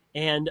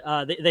 And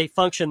they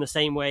function the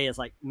same way as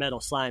like metal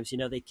slimes.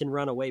 They can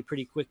run away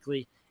pretty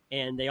quickly,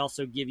 and they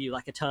also give you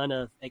like a ton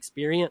of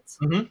experience,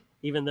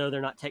 even though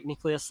they're not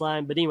technically a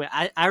slime. But anyway,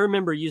 I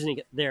remember using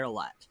it there a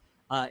lot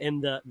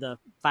in the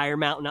fire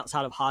mountain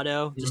outside of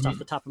Hado, just off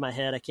the top of my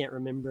head. I can't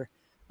remember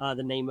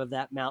the name of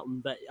that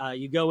mountain, but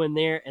you go in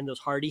there and those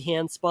hardy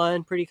hands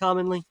spawn pretty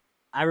commonly.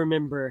 I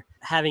remember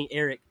having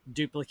Eric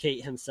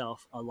duplicate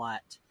himself a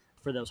lot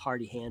for those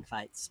hardy hand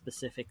fights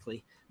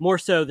specifically, more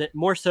so than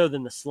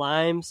the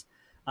slimes,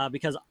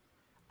 because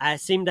I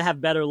seem to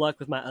have better luck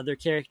with my other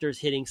characters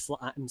hitting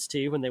slimes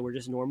too when they were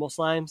just normal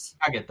slimes.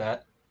 I get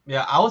that.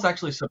 Yeah, I was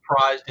actually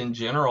surprised in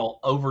general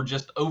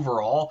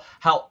overall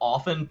how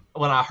often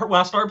when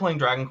I started playing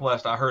Dragon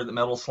Quest, I heard that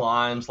metal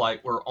slimes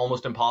like were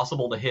almost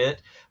impossible to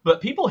hit, but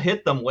people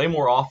hit them way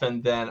more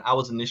often than I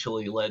was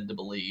initially led to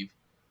believe.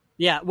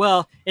 Yeah,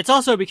 well, it's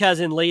also because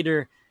in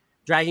later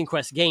Dragon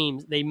Quest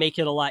games, they make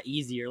it a lot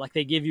easier. Like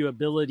they give you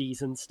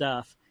abilities and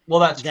stuff. Well,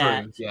 that's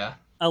true. Yeah.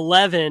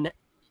 11,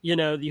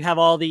 you have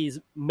all these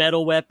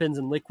metal weapons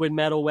and liquid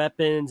metal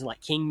weapons and like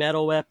king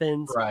metal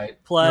weapons. Right.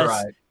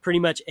 Plus, pretty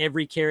much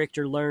every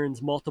character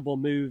learns multiple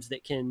moves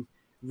that can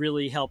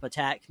really help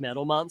attack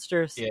metal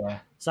monsters. Yeah.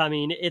 So I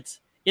mean,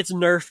 it's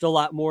nerfed a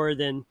lot more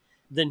than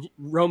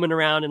roaming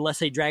around in, let's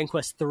say, Dragon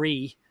Quest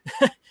 3,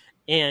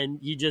 and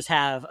you just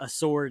have a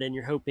sword and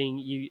you're hoping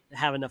you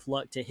have enough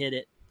luck to hit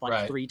it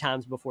like 3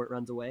 times before it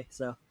runs away.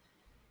 So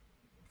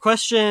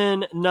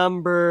question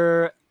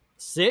number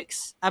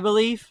 6, I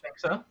believe. I think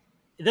so.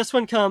 This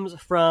one comes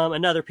from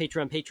another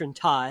Patreon patron,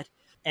 Todd.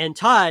 And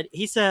Todd,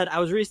 he said, I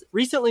was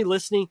recently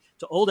listening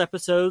to old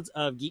episodes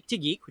of Geek to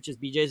Geek, which is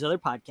BJ's other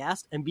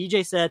podcast. And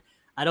BJ said,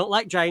 I don't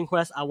like Dragon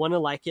Quest. I want to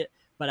like it,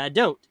 but I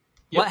don't.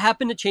 Yep. What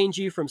happened to change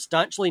you from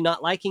staunchly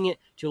not liking it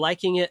to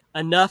liking it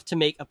enough to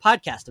make a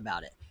podcast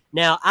about it?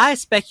 Now, I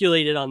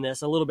speculated on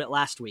this a little bit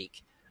last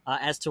week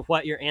as to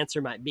what your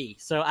answer might be.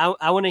 So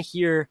I want to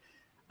hear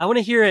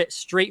it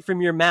straight from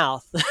your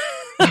mouth.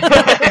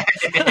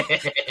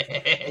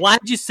 Why'd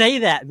you say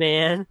that,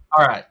 man?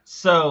 All right.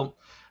 So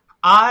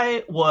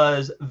I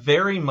was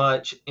very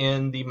much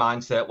in the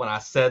mindset when I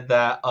said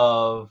that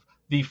of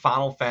the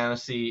Final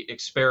Fantasy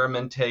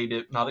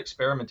not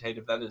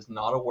experimentative, that is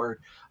not a word.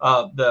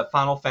 The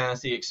Final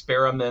Fantasy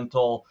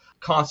experimental,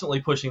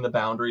 constantly pushing the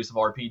boundaries of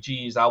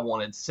RPGs. I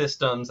wanted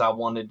systems. I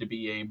wanted to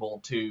be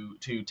able to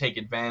take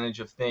advantage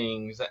of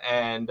things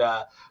and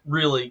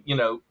really,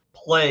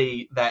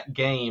 play that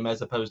game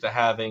as opposed to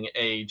having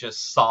a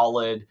just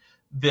solid,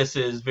 this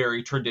is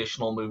very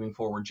traditional moving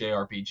forward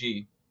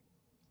JRPG.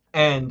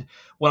 And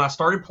when I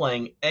started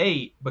playing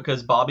 8,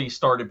 because Bobby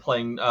started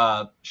playing,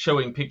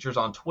 showing pictures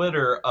on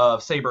Twitter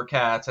of Saber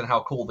Cats and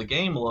how cool the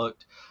game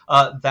looked,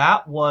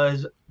 that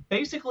was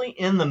basically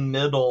in the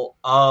middle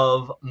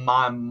of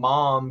my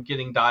mom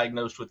getting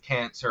diagnosed with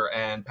cancer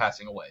and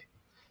passing away.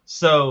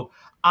 So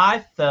I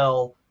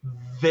fell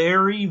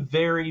very,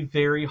 very,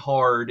 very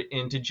hard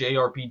into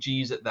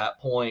JRPGs at that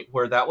point,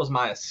 where that was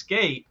my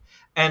escape.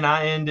 And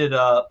I ended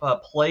up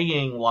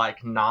playing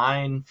like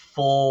 9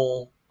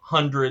 full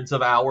hundreds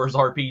of hours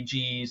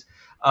RPGs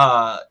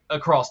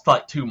across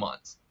like 2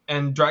 months.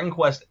 And Dragon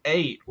Quest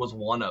VIII was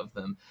one of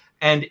them.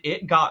 And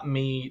it got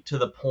me to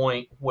the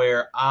point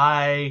where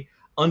I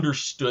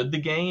understood the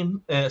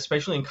game,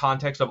 especially in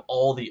context of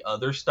all the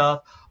other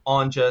stuff,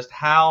 on just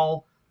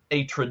how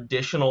a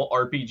traditional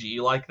RPG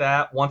like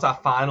that, once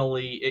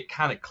it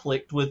kind of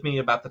clicked with me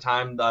about the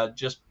time,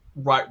 just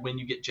right when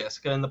you get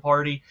Jessica in the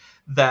party,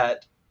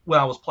 that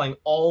when I was playing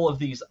all of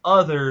these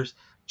others,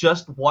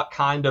 just what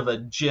kind of a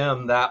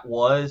gem that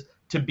was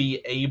to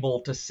be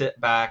able to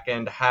sit back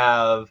and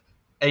have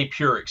a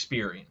pure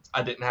experience.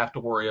 I didn't have to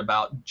worry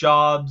about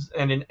jobs,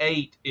 and in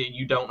 8,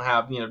 you don't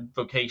have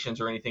vocations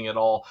or anything at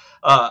all.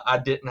 I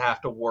didn't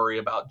have to worry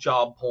about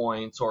job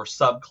points or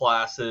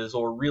subclasses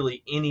or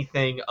really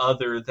anything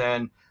other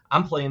than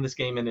I'm playing this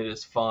game and it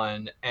is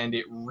fun, and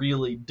it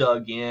really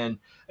dug in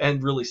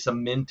and really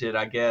cemented,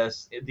 I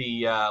guess,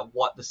 the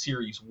what the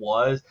series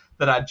was,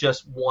 that I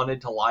just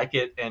wanted to like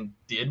it and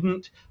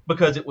didn't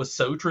because it was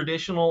so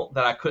traditional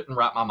that I couldn't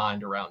wrap my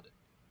mind around it.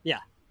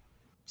 Yeah.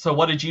 So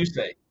what did you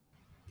say?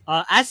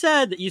 I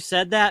said that you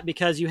said that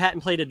because you hadn't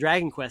played a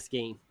Dragon Quest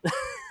game,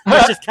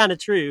 which is kind of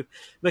true,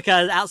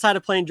 because outside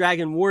of playing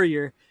Dragon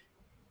Warrior,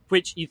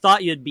 which you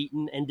thought you had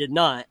beaten and did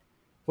not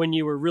when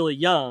you were really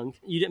young,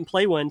 you didn't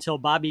play one until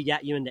Bobby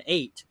got you into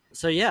 8.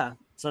 So yeah,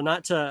 so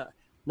not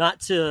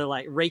to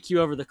like rake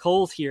you over the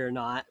coals here or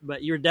not,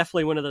 but you're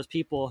definitely one of those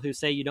people who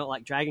say you don't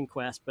like Dragon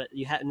Quest, but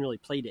you hadn't really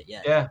played it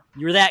yet. Yeah.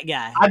 You're that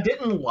guy. I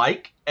didn't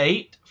like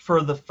 8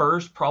 for the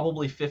first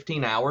probably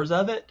 15 hours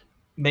of it.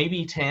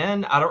 Maybe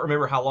 10. I don't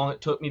remember how long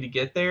it took me to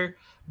get there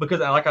because,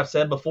 like I've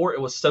said before,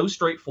 it was so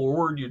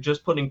straightforward. You're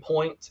just putting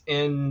points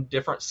in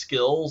different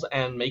skills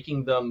and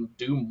making them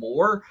do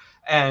more,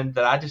 and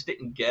that I just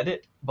didn't get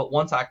it. But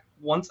once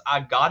I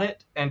got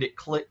it and it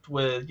clicked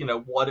with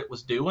what it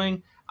was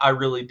doing, I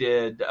really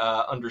did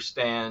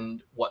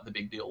understand what the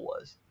big deal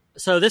was.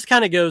 So this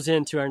kind of goes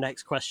into our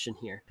next question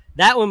here.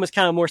 That one was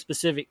kind of more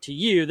specific to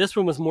you. This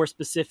one was more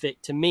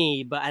specific to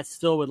me, but I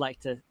still would like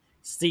to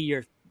see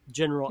your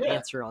general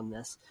answer on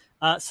this.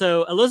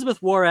 So Elizabeth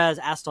Juarez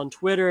asked on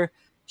Twitter,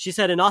 she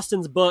said in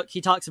Austin's book,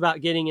 he talks about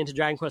getting into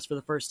Dragon Quest for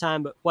the first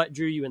time, but what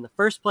drew you in the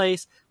first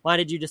place? Why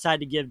did you decide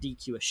to give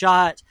DQ a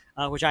shot?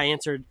 Which I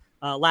answered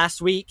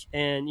last week.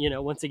 And,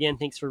 once again,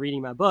 thanks for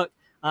reading my book.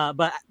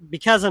 But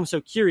because I'm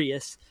so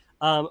curious,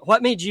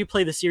 what made you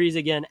play the series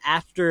again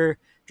after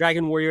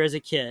Dragon Warrior as a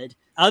kid?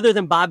 Other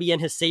than Bobby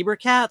and his Saber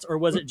Cats, or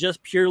was it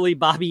just purely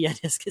Bobby and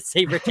his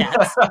Saber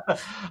Cats?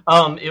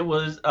 It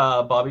was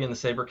Bobby and the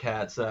Saber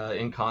Cats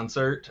in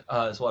concert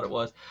is what it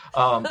was.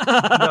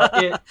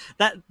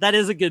 That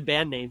is a good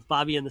band name,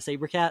 Bobby and the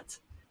Saber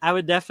Cats. I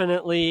would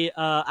definitely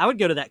I would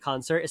go to that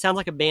concert. It sounds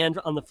like a band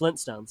on the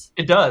Flintstones.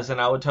 It does, and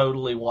I would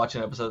totally watch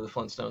an episode of the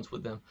Flintstones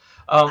with them.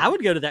 I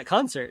would go to that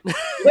concert.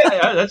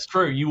 yeah, that's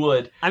true. You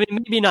would. I mean,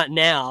 maybe not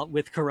now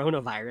with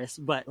coronavirus,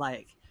 but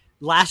like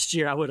last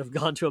year I would have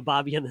gone to a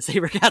Bobby and the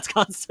Saber Cats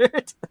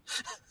concert.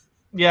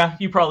 Yeah,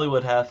 you probably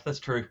would have.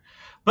 That's true.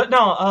 But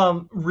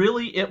no,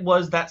 really, it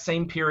was that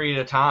same period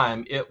of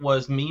time. It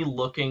was me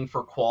looking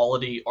for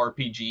quality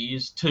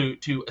RPGs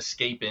to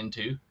escape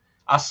into.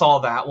 I saw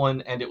that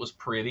one, and it was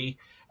pretty,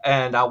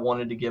 and I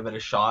wanted to give it a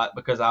shot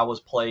because I was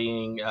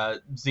playing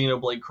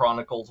Xenoblade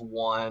Chronicles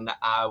 1.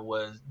 I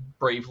was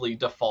bravely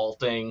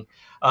defaulting.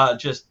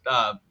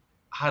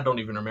 I don't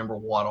even remember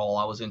what all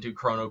I was into.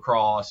 Chrono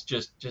Cross,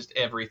 just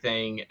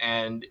everything,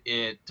 and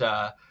it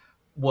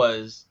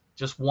was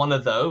just one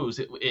of those.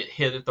 It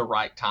hit at the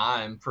right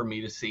time for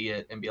me to see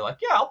it and be like,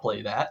 yeah, I'll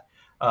play that,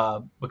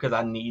 because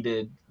I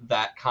needed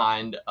that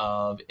kind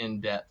of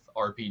in-depth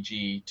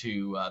RPG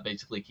to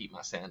basically keep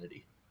my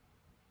sanity.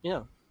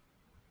 Yeah.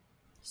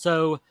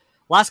 So,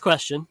 last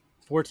question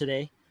for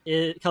today.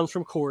 It comes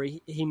from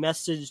Corey. He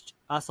messaged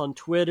us on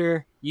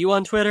Twitter, you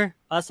on Twitter,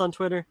 us on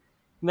Twitter,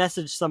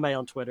 messaged somebody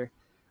on Twitter,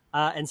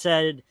 and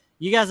said,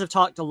 you guys have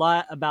talked a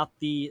lot about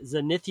the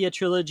Zenithia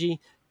trilogy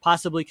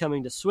possibly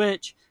coming to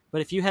Switch, but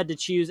if you had to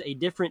choose a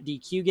different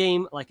DQ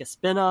game, like a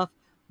spinoff,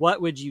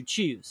 what would you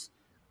choose?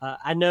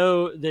 I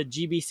know the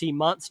GBC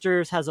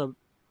Monsters has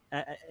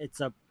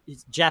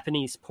it's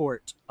Japanese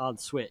port on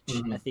Switch,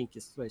 I think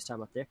is what he's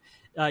talking about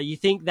there. You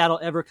think that'll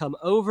ever come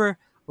over,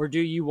 or do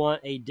you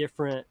want a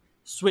different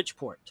Switch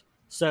port?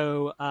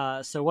 So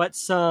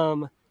what's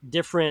some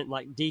different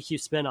like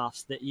DQ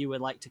spinoffs that you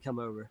would like to come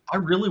over? I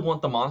really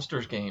want the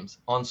Monsters games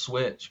on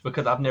Switch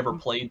because I've never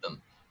played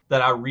them.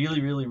 That I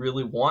really, really,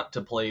 really want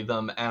to play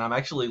them, and I'm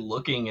actually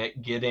looking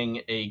at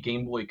getting a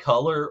Game Boy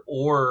Color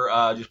or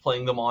just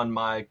playing them on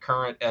my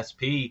current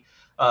SP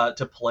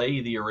to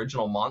play the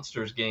original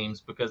Monsters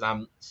games because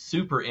I'm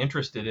super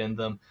interested in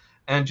them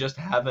and just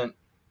haven't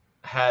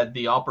had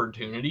the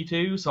opportunity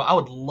to. So I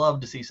would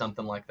love to see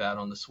something like that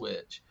on the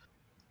Switch.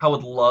 I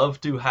would love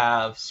to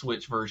have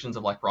Switch versions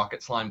of like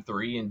Rocket Slime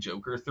 3 and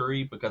Joker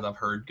 3 because I've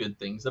heard good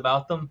things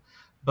about them.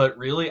 But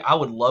really, I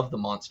would love the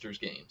Monsters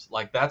games.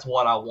 Like, that's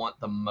what I want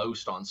the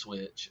most on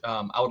Switch.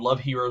 I would love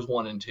Heroes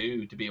 1 and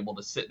 2 to be able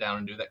to sit down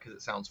and do that because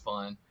it sounds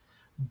fun.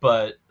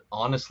 But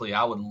honestly,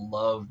 I would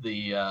love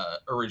the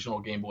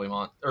original Game Boy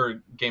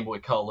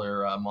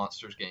Color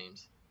Monsters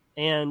games.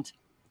 And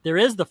there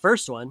is the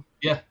first one.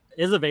 Yeah.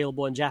 Is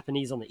available in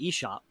Japanese on the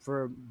eShop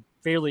for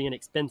fairly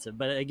inexpensive.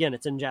 But again,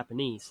 it's in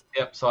Japanese.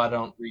 Yep, so I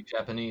don't read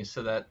Japanese,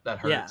 so that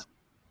hurts.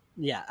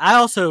 Yeah. I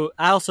also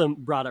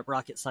brought up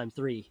Rocket Slime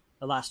 3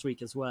 last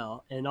week as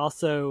well. And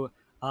also,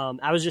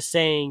 I was just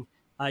saying,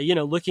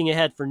 looking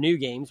ahead for new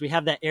games, we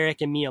have that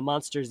Eric and Mia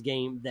Monsters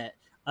game that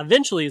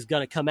eventually is going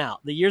to come out.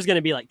 The year's going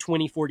to be like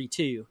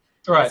 2042.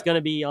 Right. It's going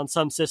to be on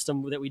some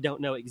system that we don't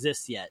know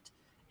exists yet.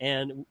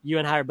 And you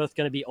and I are both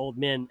going to be old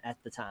men at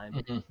the time.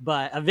 Mm-hmm.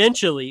 But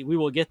eventually, we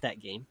will get that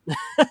game.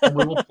 And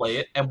we will play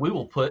it, and we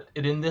will put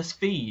it in this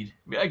feed.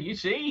 Like, you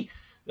see,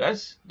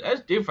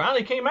 it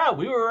finally came out.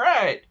 We were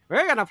right.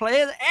 We're going to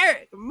play as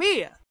Eric and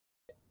Mia.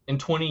 In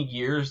 20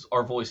 years,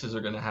 our voices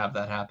are going to have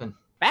that happen.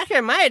 Back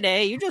in my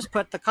day, you just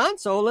put the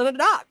console in a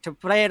dock to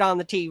play it on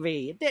the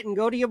TV. It didn't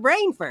go to your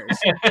brain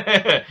first.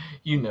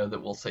 You know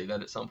that we'll say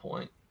that at some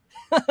point.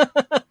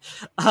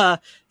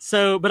 But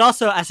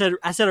also I said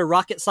a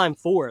Rocket Slime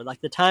 4.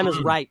 Like, the time is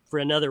ripe for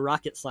another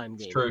Rocket Slime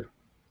game. It's true.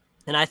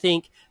 And I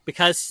think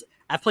because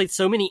I've played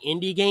so many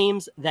indie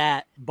games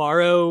that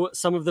borrow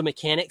some of the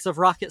mechanics of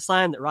Rocket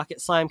Slime, that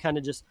Rocket Slime kind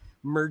of just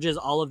merges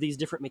all of these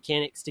different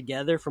mechanics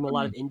together from a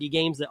lot of indie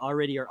games that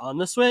already are on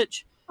the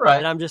Switch. Right.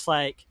 And I'm just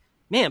like,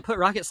 man, put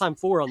Rocket Slime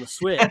 4 on the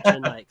Switch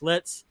and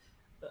let's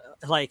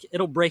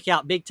it'll break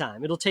out big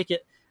time. It'll take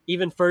it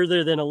even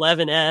further than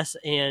 11S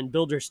and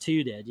Builders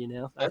 2 did,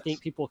 I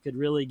think people could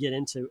really get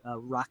into a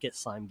Rocket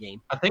Slime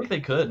game. I think they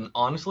could. And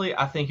honestly,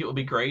 I think it would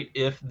be great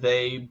if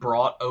they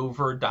brought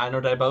over Dino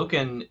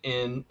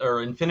Daiboken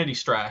or Infinity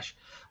Strash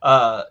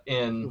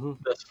in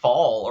this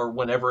fall or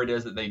whenever it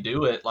is that they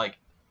do it. Like,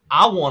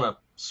 I want a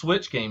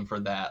Switch game for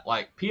that.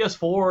 Like,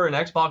 PS4 and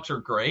Xbox are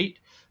great,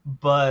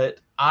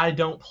 but I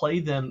don't play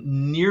them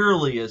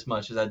nearly as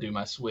much as I do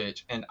my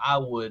Switch, and I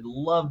would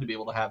love to be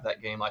able to have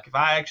that game. Like, if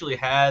I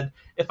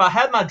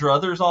had my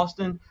druthers,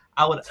 Austin,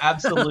 I would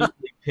absolutely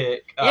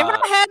pick. If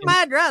I had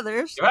my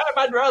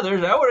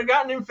druthers, I would have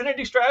gotten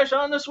Infinity Strash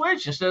on the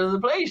Switch instead of the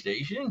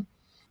PlayStation.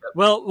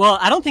 Well,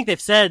 I don't think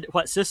they've said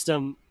what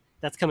system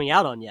that's coming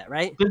out on yet,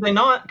 right? Did they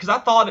not? Because I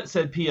thought it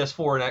said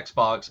PS4 and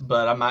Xbox,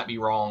 but I might be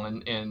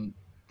wrong in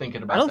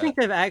thinking about that. I don't think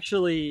they've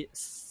actually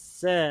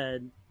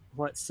said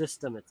what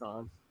system it's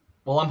on.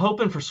 Well, I'm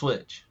hoping for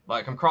Switch.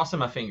 Like, I'm crossing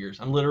my fingers.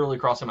 I'm literally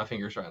crossing my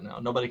fingers right now.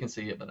 Nobody can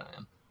see it, but I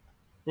am.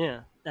 Yeah.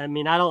 I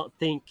mean, I don't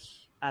think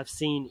I've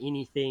seen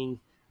anything.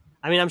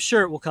 I mean, I'm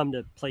sure it will come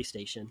to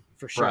PlayStation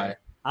for sure. Right.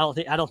 I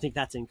don't think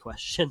that's in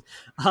question.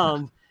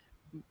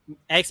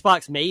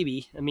 Xbox,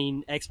 maybe. I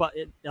mean, Xbox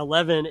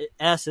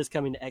 11S is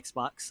coming to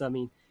Xbox. I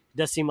mean, it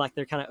does seem like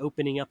they're kind of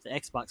opening up the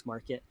Xbox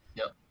market.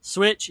 Yep.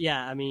 Switch,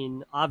 yeah. I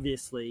mean,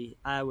 obviously,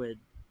 I would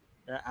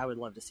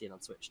love to see it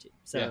on Switch too.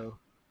 So,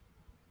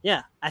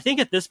 yeah, I think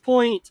at this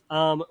point,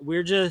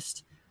 we're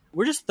just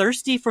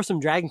thirsty for some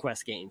Dragon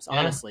Quest games.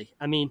 Honestly,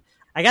 I mean,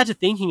 I got to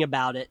thinking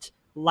about it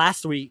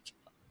last week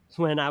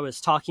when I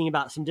was talking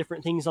about some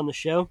different things on the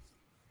show.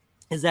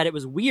 Is that it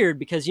was weird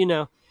because you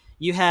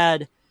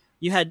had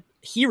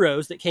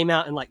Heroes that came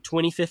out in like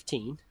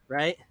 2015,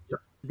 right? Yep.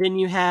 Then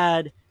you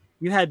had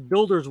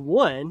Builders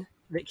 1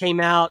 that came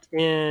out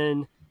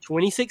in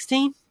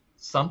 2016.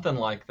 Something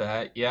like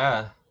that,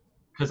 yeah.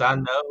 Because I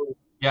know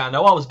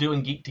I was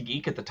doing Geek to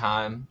Geek at the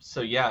time,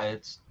 so yeah,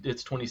 it's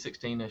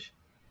 2016ish.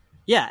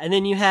 Yeah, and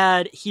then you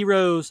had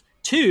Heroes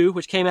 2,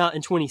 which came out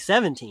in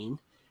 2017.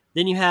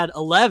 Then you had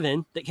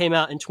 11 that came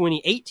out in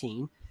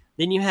 2018.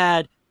 Then you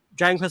had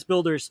Dragon Quest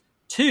Builders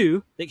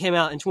 2 that came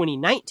out in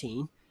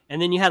 2019.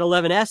 And then you had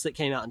 11S that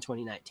came out in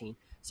 2019.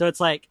 So it's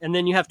like, and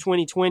then you have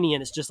 2020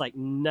 and it's just like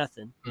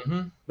nothing.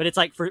 Mm-hmm. But it's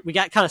like we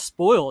got kind of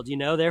spoiled,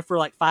 there for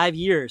like 5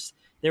 years.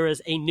 there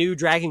was a new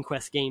Dragon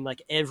Quest game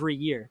like every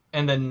year.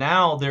 And then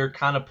now they're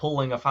kind of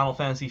pulling a Final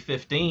Fantasy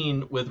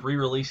 15 with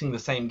re-releasing the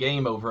same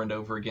game over and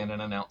over again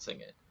and announcing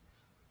it,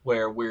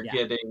 where we're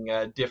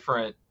getting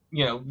different,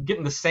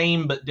 getting the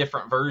same but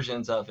different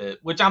versions of it,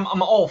 which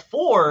I'm all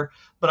for,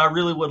 but I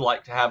really would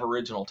like to have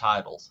original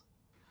titles.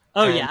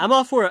 Oh yeah, I'm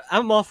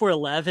all for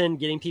 11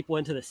 getting people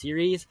into the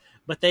series,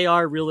 but they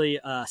are really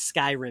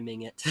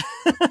Skyrimming it.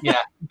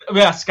 yeah,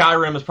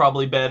 Skyrim is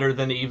probably better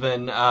than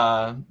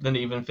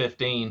even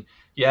 15.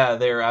 Yeah,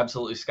 they're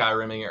absolutely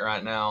Skyrimming it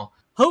right now.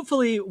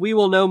 Hopefully, we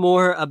will know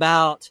more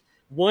about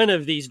one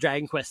of these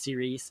Dragon Quest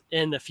series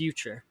in the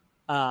future.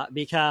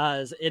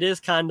 Because it is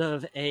kind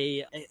of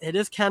a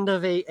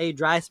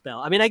dry spell.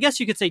 I mean, I guess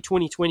you could say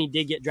 2020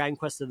 did get Dragon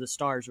Quest of the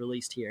Stars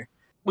released here.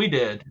 We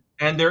did.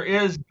 And there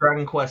is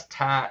Dragon Quest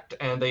Tact,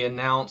 and they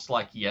announced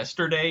like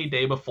yesterday,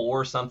 day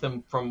before,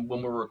 something from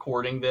when we're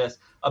recording this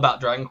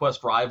about Dragon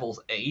Quest Rivals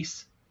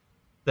Ace,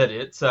 that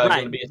it's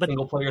going to be a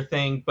single player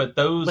thing. But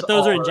those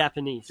are in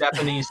Japanese.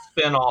 Japanese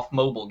spin-off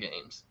mobile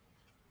games.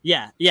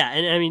 Yeah.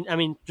 And I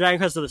mean, Dragon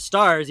Quest of the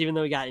Stars, even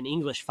though we got in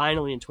English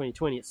finally in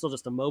 2020, it's still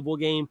just a mobile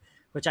game,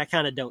 which I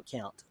kind of don't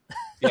count.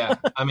 Yeah.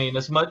 I mean,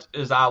 as much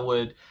as I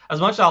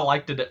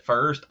liked it at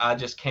first, I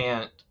just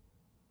can't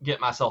get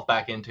myself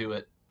back into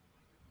it.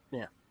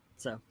 Yeah.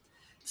 So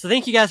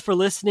thank you guys for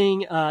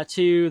listening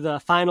to the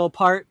final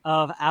part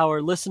of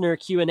our listener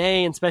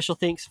Q&A, and special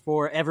thanks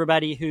for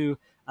everybody who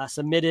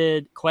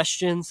submitted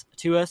questions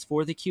to us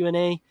for the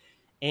Q&A.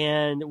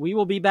 And we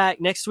will be back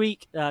next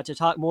week to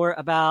talk more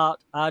about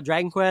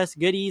Dragon Quest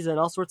goodies and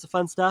all sorts of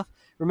fun stuff.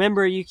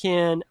 Remember, you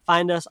can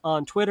find us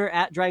on Twitter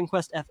at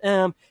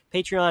DragonQuestFM,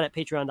 Patreon at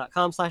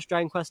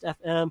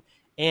patreon.com/DragonQuestFM,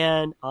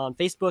 and on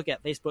Facebook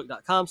at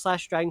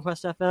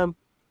facebook.com/DragonQuestFM.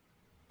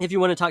 If you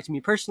want to talk to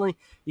me personally,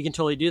 you can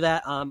totally do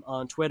that. I'm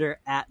on Twitter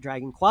at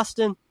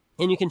DragonQueston,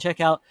 and you can check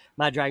out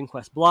my Dragon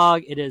Quest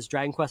blog. It is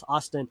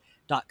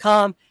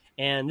DragonQuestAustin.com.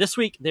 And this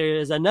week, there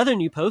is another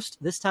new post.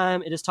 This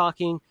time, it is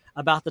talking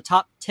about the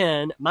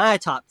my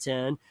top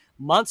 10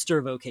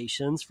 monster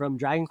vocations from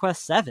Dragon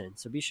Quest VII.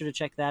 So be sure to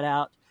check that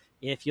out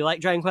if you like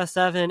Dragon Quest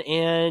VII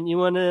and you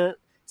want to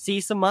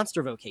see some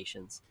monster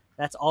vocations.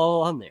 That's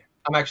all on there.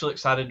 I'm actually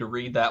excited to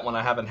read that one.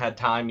 I haven't had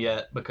time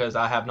yet because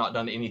I have not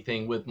done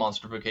anything with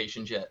monster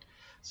vocations yet.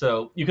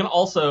 So you can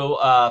also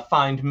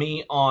find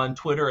me on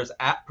Twitter as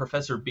at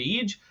Professor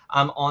Beej.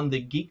 I'm on the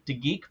Geek to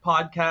Geek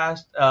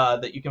podcast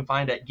that you can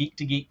find at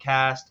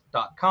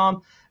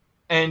geek2geekcast.com.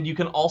 And you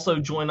can also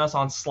join us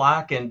on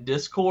Slack and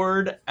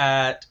Discord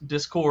at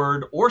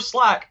Discord or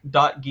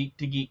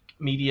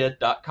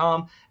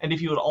Slack.geek2geekmedia.com. And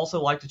if you would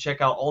also like to check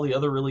out all the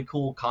other really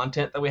cool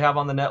content that we have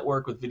on the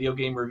network with video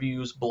game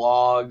reviews,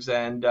 blogs,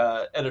 and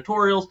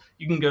editorials,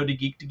 you can go to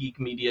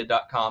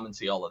geek2geekmedia.com and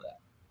see all of that.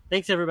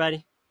 Thanks,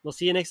 everybody. We'll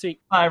see you next week.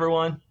 Bye,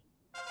 everyone.